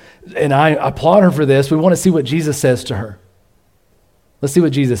purposes, and I applaud her for this, we want to see what Jesus says to her. Let's see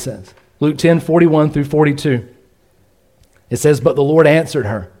what Jesus says. Luke 10:41 through 42. It says, "But the Lord answered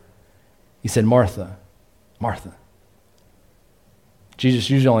her." He said, "Martha, Martha." Jesus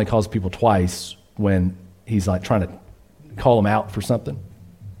usually only calls people twice when he's like trying to call them out for something,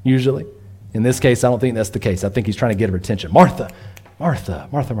 usually. In this case, I don't think that's the case. I think he's trying to get her attention. Martha, Martha,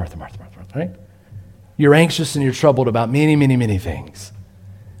 Martha, Martha, Martha, Martha, right? You're anxious and you're troubled about many, many, many things.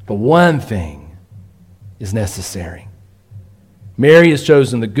 But one thing is necessary. Mary has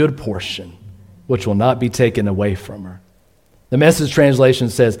chosen the good portion, which will not be taken away from her. The Message translation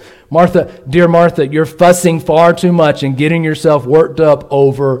says, "Martha, dear Martha, you're fussing far too much and getting yourself worked up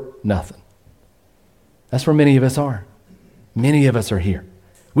over nothing." That's where many of us are. Many of us are here.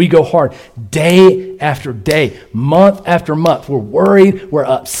 We go hard day after day, month after month. We're worried, we're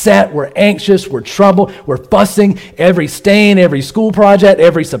upset, we're anxious, we're troubled, we're fussing. Every stain, every school project,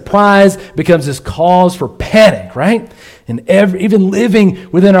 every surprise becomes this cause for panic, right? And even living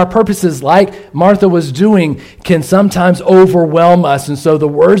within our purposes like Martha was doing can sometimes overwhelm us. And so the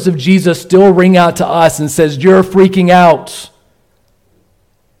words of Jesus still ring out to us and says, you're freaking out.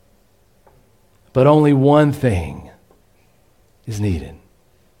 But only one thing is needed.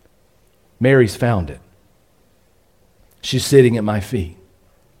 Mary's found it. She's sitting at my feet.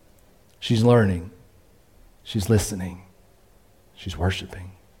 She's learning. She's listening. She's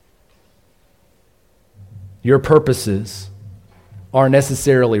worshiping. Your purposes aren't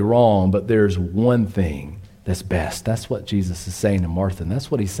necessarily wrong, but there's one thing that's best. That's what Jesus is saying to Martha, and that's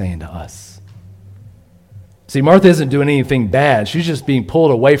what he's saying to us. See, Martha isn't doing anything bad. She's just being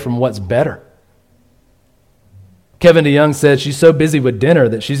pulled away from what's better. Kevin DeYoung said she's so busy with dinner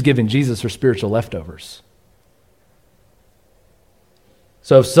that she's giving Jesus her spiritual leftovers.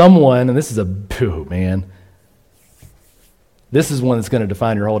 So if someone, and this is this is one that's going to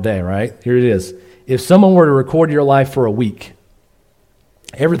define your whole day, right? Here it is. If someone were to record your life for a week,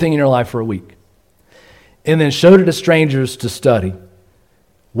 everything in your life for a week, and then showed it to strangers to study,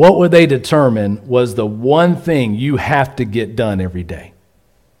 what would they determine was the one thing you have to get done every day?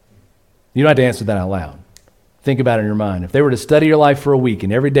 You don't have to answer that out loud. Think about it in your mind. If they were to study your life for a week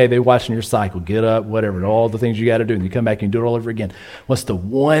and every day they're watching your cycle, get up, whatever, all the things you got to do, and you come back and do it all over again, what's the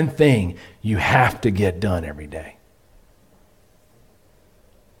one thing you have to get done every day?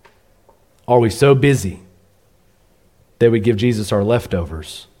 Are we so busy that we give Jesus our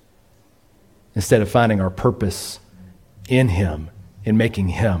leftovers instead of finding our purpose in him and making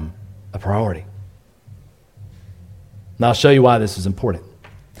him a priority? Now I'll show you why this is important.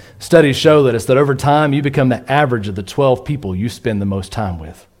 Studies show that over time you become the average of the 12 people you spend the most time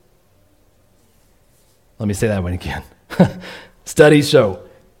with. Let me say that one again. Studies show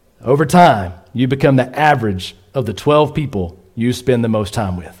over time you become the average of the 12 people you spend the most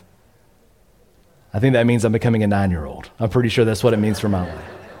time with. I think that means I'm becoming a 9-year-old. I'm pretty sure that's what it means for my life.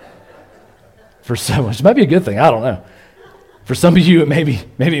 For some, which might be a good thing, I don't know. For some of you, maybe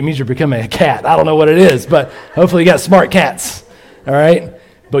it means you're becoming a cat. I don't know what it is, but hopefully you got smart cats, all right?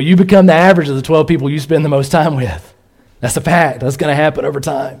 But you become the average of the 12 people you spend the most time with. That's a fact. That's going to happen over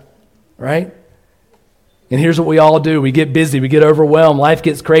time, right? And here's what we all do. We get busy. We get overwhelmed. Life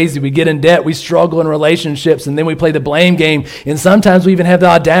gets crazy. We get in debt. We struggle in relationships. And then we play the blame game. And sometimes we even have the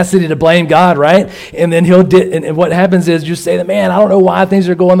audacity to blame God, right? And then and what happens is you say, man, I don't know why things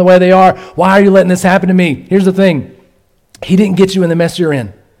are going the way they are. Why are you letting this happen to me? Here's the thing. He didn't get you in the mess you're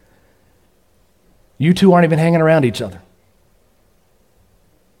in. You two aren't even hanging around each other.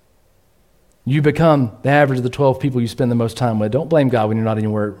 You become the average of the 12 people you spend the most time with. Don't blame God when you're not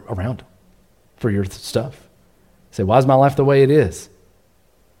anywhere around him for your stuff. Say, why is my life the way it is?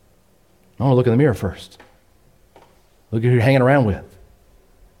 I want to look in the mirror first. Look at who you're hanging around with.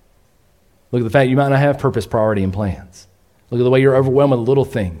 Look at the fact you might not have purpose, priority, and plans. Look at the way you're overwhelmed with little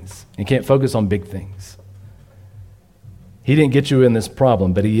things and can't focus on big things. He didn't get you in this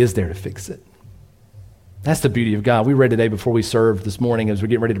problem, but he is there to fix it. That's the beauty of God. We read today before we served this morning as we're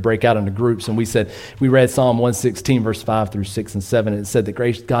getting ready to break out into groups, and we read Psalm 116, verse 5 through 6 and 7, and it said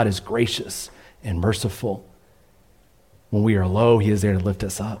that God is gracious and merciful. When we are low, he is there to lift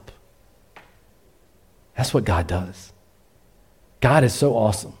us up. That's what God does. God is so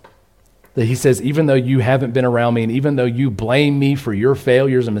awesome that he says, even though you haven't been around me, and even though you blame me for your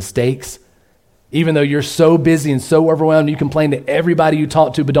failures and mistakes, even though you're so busy and so overwhelmed, you complain to everybody you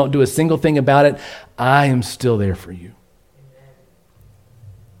talk to but don't do a single thing about it, I am still there for you.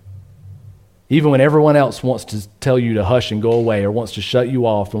 Even when everyone else wants to tell you to hush and go away, or wants to shut you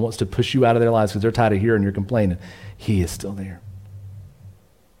off and wants to push you out of their lives because they're tired of hearing you're complaining, he is still there.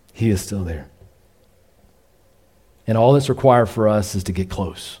 He is still there. And all that's required for us is to get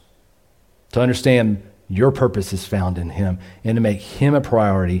close, to understand your purpose is found in him, and to make him a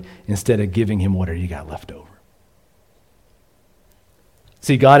priority instead of giving him whatever you got left over.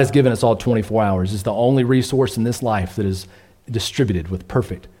 See, God has given us all 24 hours. It's the only resource in this life that is distributed with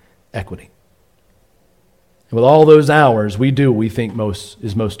perfect equity. And with all those hours, we do what we think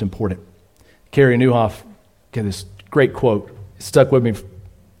is most important. Carey Nieuwhof had this great quote. It stuck with me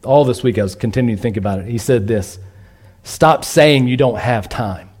all this week. I was continuing to think about it. He said this: stop saying you don't have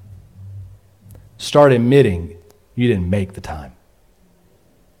time. Start admitting you didn't make the time.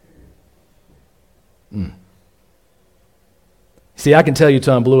 See, I can tell you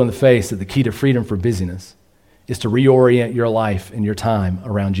till I'm blue in the face that the key to freedom from busyness is to reorient your life and your time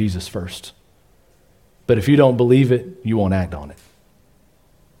around Jesus first. But if you don't believe it, you won't act on it.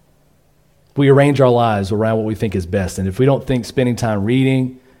 We arrange our lives around what we think is best. And if we don't think spending time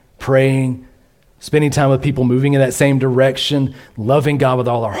reading, praying, spending time with people moving in that same direction, loving God with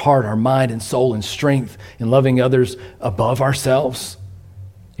all our heart, our mind, and soul, and strength, and loving others above ourselves,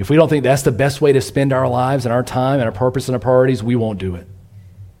 if we don't think that's the best way to spend our lives and our time and our purpose and our priorities, we won't do it.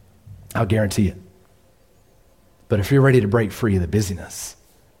 I'll guarantee it. But if you're ready to break free of the busyness,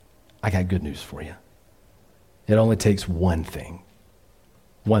 I got good news for you. It only takes one thing.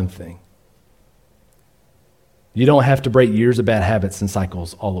 One thing. You don't have to break years of bad habits and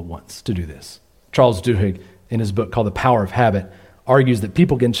cycles all at once to do this. Charles Duhigg, in his book called The Power of Habit, argues that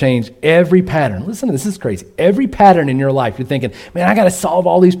people can change every pattern. Listen to this, this is crazy. Every pattern in your life, you're thinking, man, I got to solve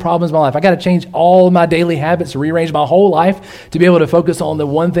all these problems in my life. I got to change all of my daily habits, rearrange my whole life to be able to focus on the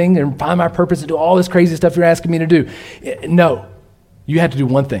one thing and find my purpose and do all this crazy stuff you're asking me to do. No, you have to do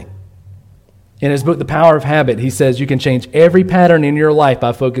one thing. In his book, The Power of Habit, he says you can change every pattern in your life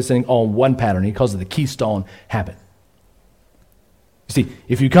by focusing on one pattern. He calls it the keystone habit. You see,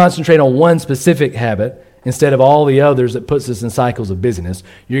 if you concentrate on one specific habit instead of all the others that puts us in cycles of busyness,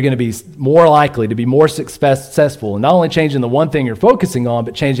 you're going to be more likely to be more successful in not only changing the one thing you're focusing on,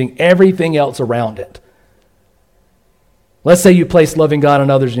 but changing everything else around it. Let's say you place loving God and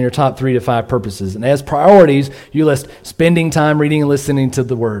others in your top 3 to 5 purposes. And as priorities, you list spending time reading and listening to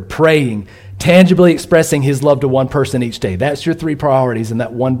the Word, praying, tangibly expressing His love to one person each day. That's your 3 priorities and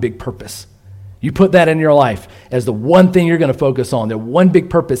that one big purpose. You put that in your life as the one thing you're going to focus on, the one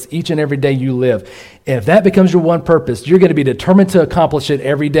big purpose each and every day you live. And if that becomes your one purpose, you're going to be determined to accomplish it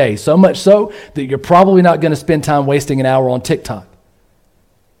every day. So much so that you're probably not going to spend time wasting an hour on TikTok.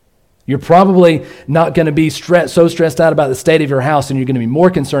 You're probably not going to be so stressed out about the state of your house, and you're going to be more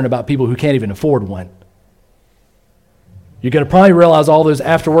concerned about people who can't even afford one. You're going to probably realize all those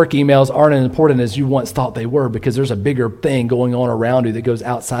after-work emails aren't as important as you once thought they were, because there's a bigger thing going on around you that goes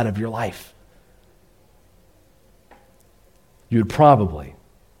outside of your life. You would probably,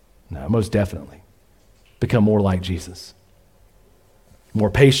 no, most definitely, become more like Jesus.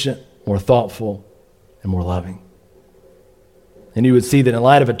 More patient, more thoughtful, and more loving. And you would see that in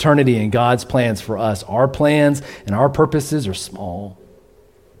light of eternity and God's plans for us, our plans and our purposes are small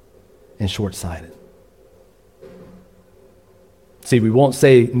and short-sighted. See, we won't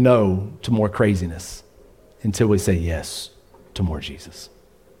say no to more craziness until we say yes to more Jesus.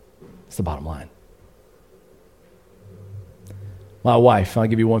 That's the bottom line. My wife, I'll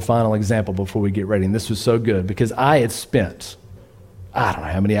give you one final example before we get ready. And this was so good because I had spent, I don't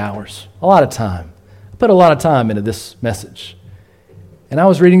know how many hours, a lot of time. I put a lot of time into this message. And I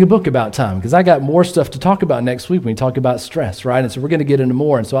was reading a book about time because I got more stuff to talk about next week when we talk about stress, right? And so we're going to get into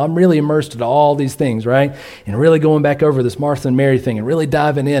more. And so I'm really immersed into all these things, right? And really going back over this Martha and Mary thing and really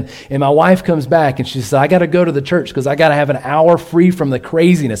diving in. And my wife comes back and she says, I got to go to the church because I got to have an hour free from the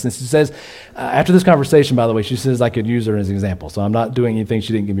craziness. And she says, after this conversation, by the way, she says I could use her as an example. So I'm not doing anything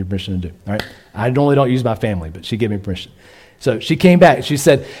she didn't give me permission to do, all right? I normally don't use my family, but she gave me permission. So she came back. She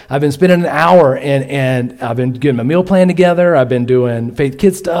said, I've been spending an hour and I've been getting my meal plan together. I've been doing Faith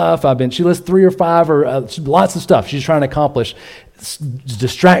Kids stuff. She lists 3 or 5 or lots of stuff she's trying to accomplish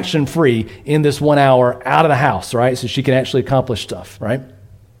distraction free in this 1 hour out of the house, right? So she can actually accomplish stuff, right?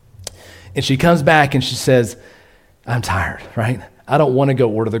 And she comes back and she says, I'm tired, right? I don't want to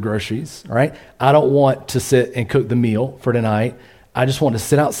go order the groceries, right? I don't want to sit and cook the meal for tonight. I just want to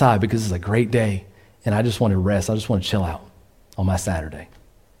sit outside because it's a great day and I just want to rest. I just want to chill out on my Saturday.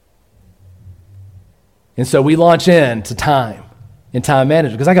 And so we launch into time and time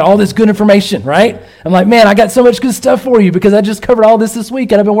management because I got all this good information, right? I'm like, man, I got so much good stuff for you because I just covered all this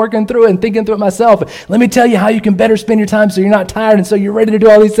week and I've been working through it and thinking through it myself. Let me tell you how you can better spend your time so you're not tired and so you're ready to do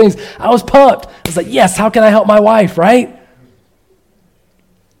all these things. I was pumped. I was like, yes, how can I help my wife, right?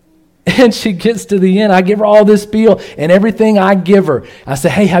 And she gets to the end. I give her all this spiel and everything I give her. I say,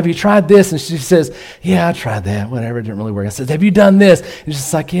 hey, have you tried this? And she says, yeah, I tried that. Whatever, it didn't really work. I said, have you done this? And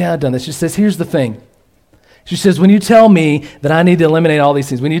she's like, yeah, I've done this. She says, here's the thing. She says, when you tell me that I need to eliminate all these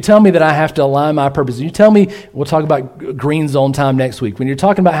things, when you tell me that I have to align my purpose, when you tell me, we'll talk about green zone time next week, when you're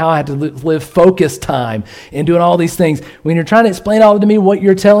talking about how I have to live focused time and doing all these things, when you're trying to explain all to me, what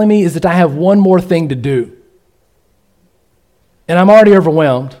you're telling me is that I have one more thing to do. And I'm already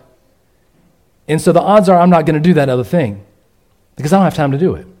overwhelmed. And so the odds are I'm not going to do that other thing because I don't have time to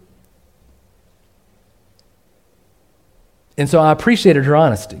do it. And so I appreciated her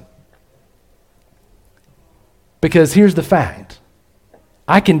honesty. Because here's the fact.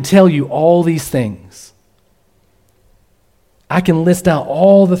 I can tell you all these things. I can list out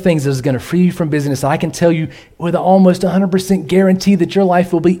all the things that is going to free you from busyness. I can tell you with almost 100% guarantee that your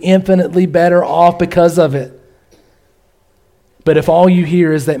life will be infinitely better off because of it. But if all you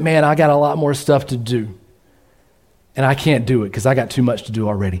hear is that, man, I got a lot more stuff to do, and I can't do it because I got too much to do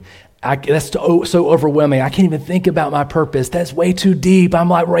already. That's so overwhelming. I can't even think about my purpose. That's way too deep. I'm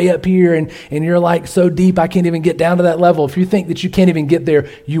like right up here, and you're like so deep I can't even get down to that level. If you think that you can't even get there,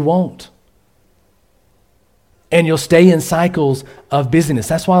 you won't. And you'll stay in cycles of busyness.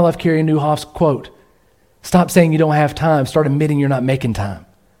 That's why I love Carrie Nieuwhof's quote. Stop saying you don't have time. Start admitting you're not making time.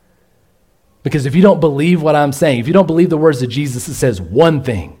 Because if you don't believe what I'm saying, if you don't believe the words of Jesus, it says one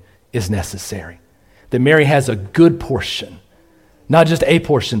thing is necessary. That Mary has a good portion, not just a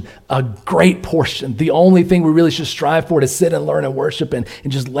portion, a great portion. The only thing we really should strive for to sit and learn and worship and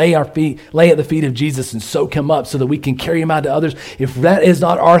just lay at the feet of Jesus and soak him up so that we can carry him out to others. If that is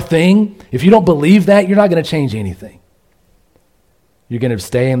not our thing, if you don't believe that, you're not going to change anything. You're going to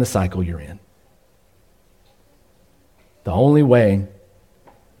stay in the cycle you're in. The only way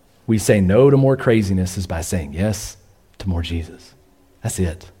we say no to more craziness is by saying yes to more Jesus. That's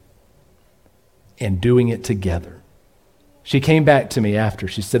it. And doing it together. She came back to me after.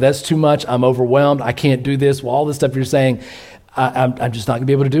 She said, that's too much. I'm overwhelmed. I can't do this. Well, all this stuff you're saying, I'm just not going to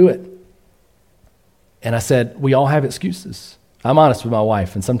be able to do it. And I said, we all have excuses. I'm honest with my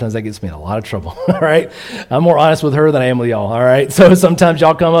wife, and sometimes that gets me in a lot of trouble, all right? I'm more honest with her than I am with y'all, all right? So sometimes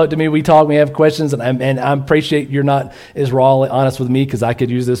y'all come up to me, we talk, we have questions, and I appreciate you're not as raw honest with me because I could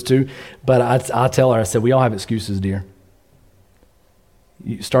use this too. But I tell her, I said, we all have excuses, dear.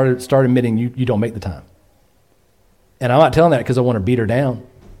 You start admitting you don't make the time. And I'm not telling that because I want to beat her down.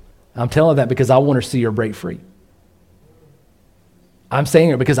 I'm telling that because I want her to see her break free. I'm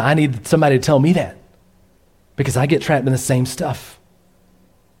saying it because I need somebody to tell me that. Because I get trapped in the same stuff.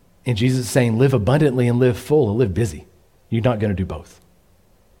 And Jesus is saying, live abundantly and live full and live busy. You're not going to do both.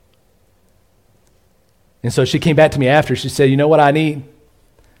 And so she came back to me after. She said, you know what I need?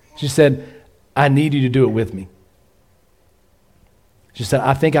 She said, I need you to do it with me. She said,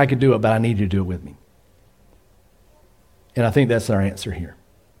 I think I could do it, but I need you to do it with me. And I think that's our answer here.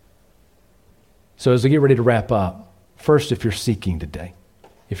 So as we get ready to wrap up, first, if you're seeking today,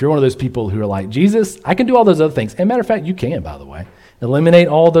 if you're one of those people who are like, Jesus, I can do all those other things. And matter of fact, you can, by the way. Eliminate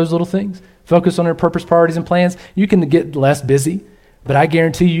all those little things. Focus on your purpose, priorities, and plans. You can get less busy, but I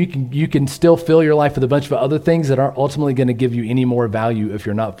guarantee you can still fill your life with a bunch of other things that aren't ultimately going to give you any more value if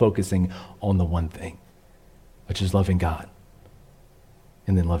you're not focusing on the one thing, which is loving God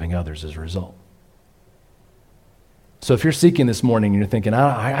and then loving others as a result. So if you're seeking this morning and you're thinking,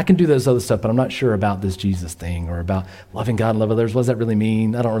 I can do those other stuff, but I'm not sure about this Jesus thing or about loving God and love others. What does that really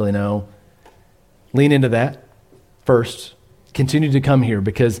mean? I don't really know. Lean into that first. Continue to come here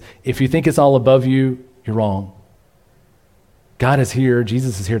because if you think it's all above you, you're wrong. God is here.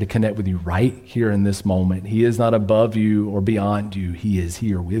 Jesus is here to connect with you right here in this moment. He is not above you or beyond you. He is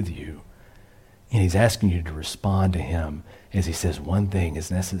here with you. And he's asking you to respond to him as he says, one thing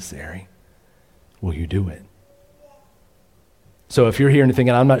is necessary. Will you do it? So if you're here and you're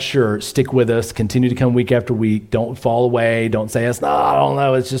thinking, I'm not sure, stick with us. Continue to come week after week. Don't fall away. Don't say, no, I don't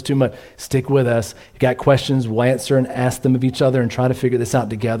know. It's just too much. Stick with us. If you got questions, we'll answer and ask them of each other and try to figure this out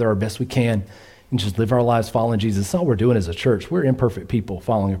together our best we can and just live our lives following Jesus. That's all we're doing as a church. We're imperfect people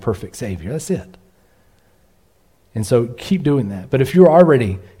following a perfect Savior. That's it. And so keep doing that. But if you're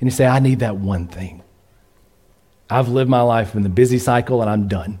already, and you say, I need that one thing. I've lived my life in the busy cycle and I'm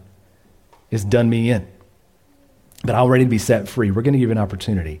done. It's done me in. But I'm ready to be set free. We're going to give you an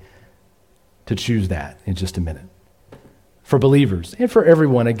opportunity to choose that in just a minute. For believers and for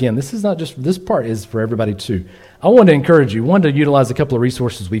everyone, again, this is not just, this part is for everybody too. I want to encourage you, one, to utilize a couple of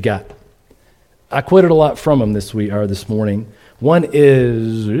resources we got. I quoted a lot from them this morning. One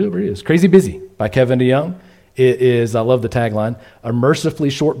is Crazy Busy by Kevin DeYoung. It is, I love the tagline, a mercifully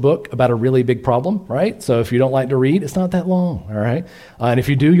short book about a really big problem, right? So if you don't like to read, it's not that long, all right? And if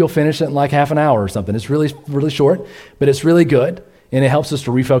you do, you'll finish it in like half an hour or something. It's really, really short, but it's really good. And it helps us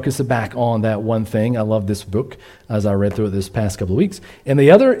to refocus it back on that one thing. I love this book as I read through it this past couple of weeks. And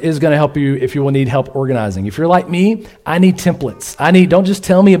the other is going to help you if you will need help organizing. If you're like me, I need templates. Don't just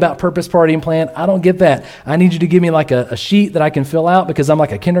tell me about purpose, party, and plan. I don't get that. I need you to give me like a sheet that I can fill out because I'm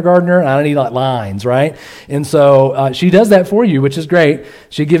like a kindergartner and I need like lines, right? And so she does that for you, which is great.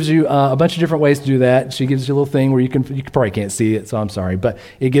 She gives you a bunch of different ways to do that. She gives you a little thing where you probably can't see it, so I'm sorry, but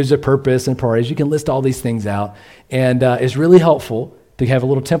it gives you purpose and priorities. You can list all these things out. And it's really helpful to have a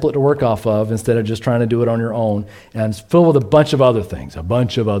little template to work off of instead of just trying to do it on your own. And it's filled with a bunch of other things.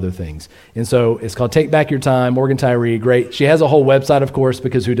 And so it's called Take Back Your Time, Morgan Tyree, great. She has a whole website, of course,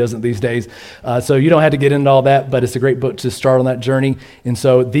 because who doesn't these days? So you don't have to get into all that, but it's a great book to start on that journey. And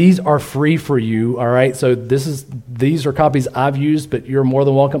so these are free for you, all right? So these are copies I've used, but you're more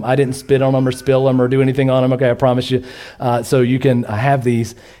than welcome. I didn't spit on them or spill them or do anything on them, okay, I promise you. So you can have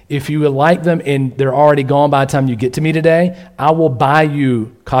these. If you would like them and they're already gone by the time you get to me today, I will buy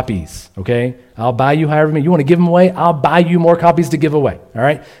you copies, okay? I'll buy you however many. You want to give them away? I'll buy you more copies to give away, all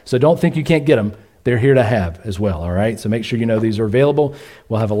right? So don't think you can't get them. They're here to have as well, all right? So make sure you know these are available.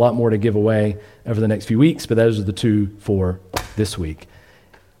 We'll have a lot more to give away over the next few weeks, but those are the two for this week.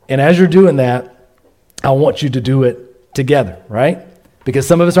 And as you're doing that, I want you to do it together, right? Because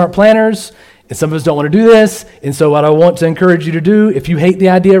some of us aren't planners, and some of us don't want to do this. And so what I want to encourage you to do, if you hate the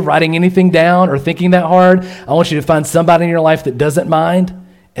idea of writing anything down or thinking that hard, I want you to find somebody in your life that doesn't mind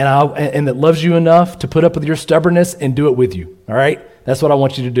and that loves you enough to put up with your stubbornness and do it with you, all right? That's what I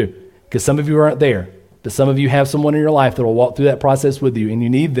want you to do, because some of you aren't there, but some of you have someone in your life that will walk through that process with you, and you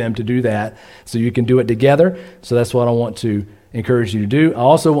need them to do that so you can do it together. So that's what I want to encourage you to do. I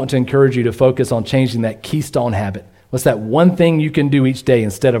also want to encourage you to focus on changing that keystone habit. What's that one thing you can do each day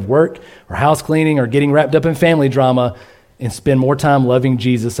instead of work or house cleaning or getting wrapped up in family drama, and spend more time loving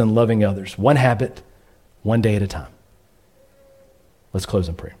Jesus and loving others? One habit, one day at a time. Let's close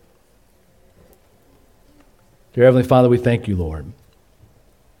in prayer. Dear Heavenly Father, we thank you, Lord,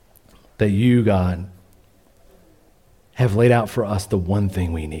 that you, God, have laid out for us the one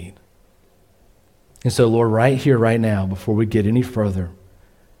thing we need. And so, Lord, right here, right now, before we get any further,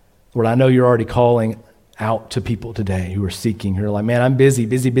 Lord, I know you're already calling out to people today who are seeking, who are like, man, I'm busy,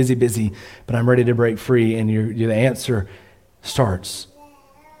 but I'm ready to break free. And the answer starts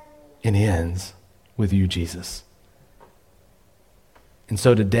and ends with you, Jesus. And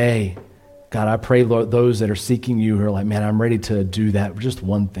so today, God, I pray, Lord, those that are seeking you who are like, man, I'm ready to do that, just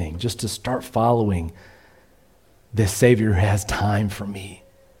one thing, just to start following this Savior who has time for me.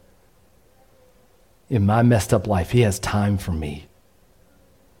 In my messed up life, he has time for me.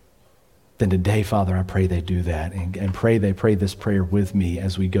 Then today, Father, I pray they do that, and they pray this prayer with me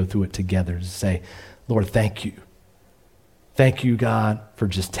as we go through it together to say, Lord, thank you. Thank you, God, for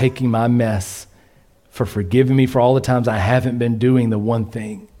just taking my mess, for forgiving me for all the times I haven't been doing the one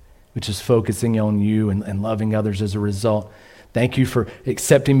thing, which is focusing on you and loving others as a result. Thank you for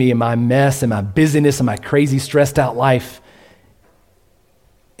accepting me in my mess and my busyness and my crazy, stressed out life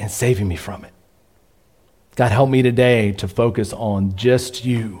and saving me from it. God, help me today to focus on just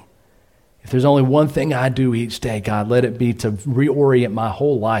you. If there's only one thing I do each day, God, let it be to reorient my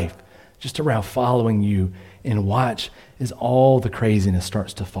whole life just around following you, and watch as all the craziness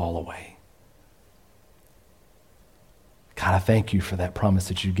starts to fall away. God, I thank you for that promise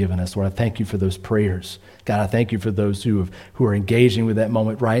that you've given us. Lord, I thank you for those prayers. God, I thank you for those who are engaging with that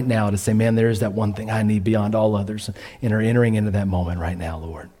moment right now to say, man, there is that one thing I need beyond all others, and are entering into that moment right now,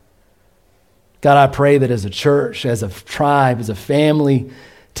 Lord. God, I pray that as a church, as a tribe, as a family,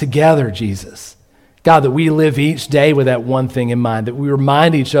 together, Jesus, God, that we live each day with that one thing in mind, that we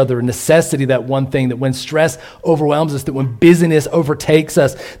remind each other of necessity, that one thing, that when stress overwhelms us, that when busyness overtakes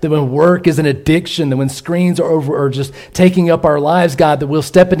us, that when work is an addiction, that when screens are just taking up our lives, God, that we'll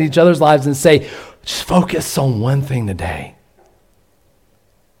step into each other's lives and say, just focus on one thing today.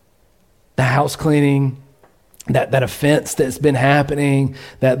 The house cleaning, that offense that's been happening,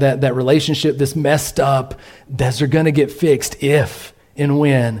 that relationship that's messed up, those are going to get fixed if and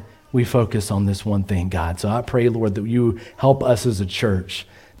when we focus on this one thing, God. So I pray, Lord, that you help us as a church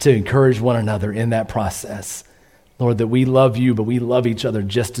to encourage one another in that process. Lord, that we love you, but we love each other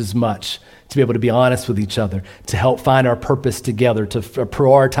just as much, to be able to be honest with each other, to help find our purpose together, to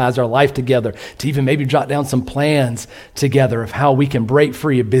prioritize our life together, to even maybe jot down some plans together of how we can break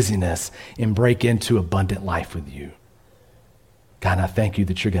free of busyness and break into abundant life with you. God, I thank you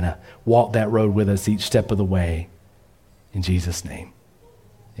that you're going to walk that road with us each step of the way. In Jesus' name,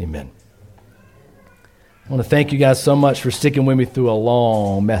 amen. I want to thank you guys so much for sticking with me through a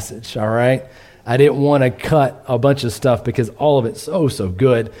long message, all right? I didn't want to cut a bunch of stuff because all of it's so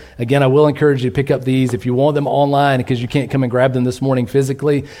good. Again, I will encourage you to pick up these. If you want them online because you can't come and grab them this morning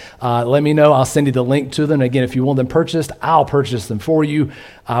physically, let me know. I'll send you the link to them. Again, if you want them purchased, I'll purchase them for you.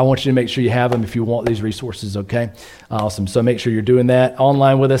 I want you to make sure you have them if you want these resources, okay? Awesome. So make sure you're doing that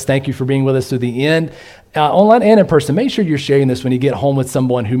online with us. Thank you for being with us through the end. Online and in person, make sure you're sharing this when you get home with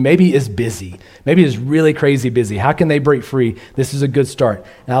someone who maybe is busy, maybe is really crazy busy. How can they break free? This is a good start.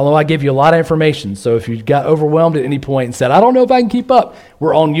 Now, I know I gave you a lot of information, so if you got overwhelmed at any point and said, I don't know if I can keep up,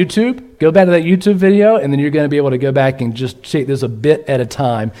 we're on YouTube. Go back to that YouTube video, and then you're going to be able to go back and just take this a bit at a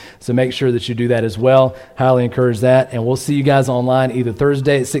time. So make sure that you do that as well. Highly encourage that, and we'll see you guys online either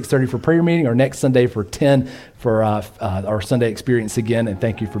Thursday at 6:30 for prayer meeting or next Sunday for 10 for our Sunday experience again, and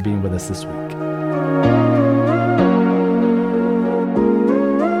thank you for being with us this week.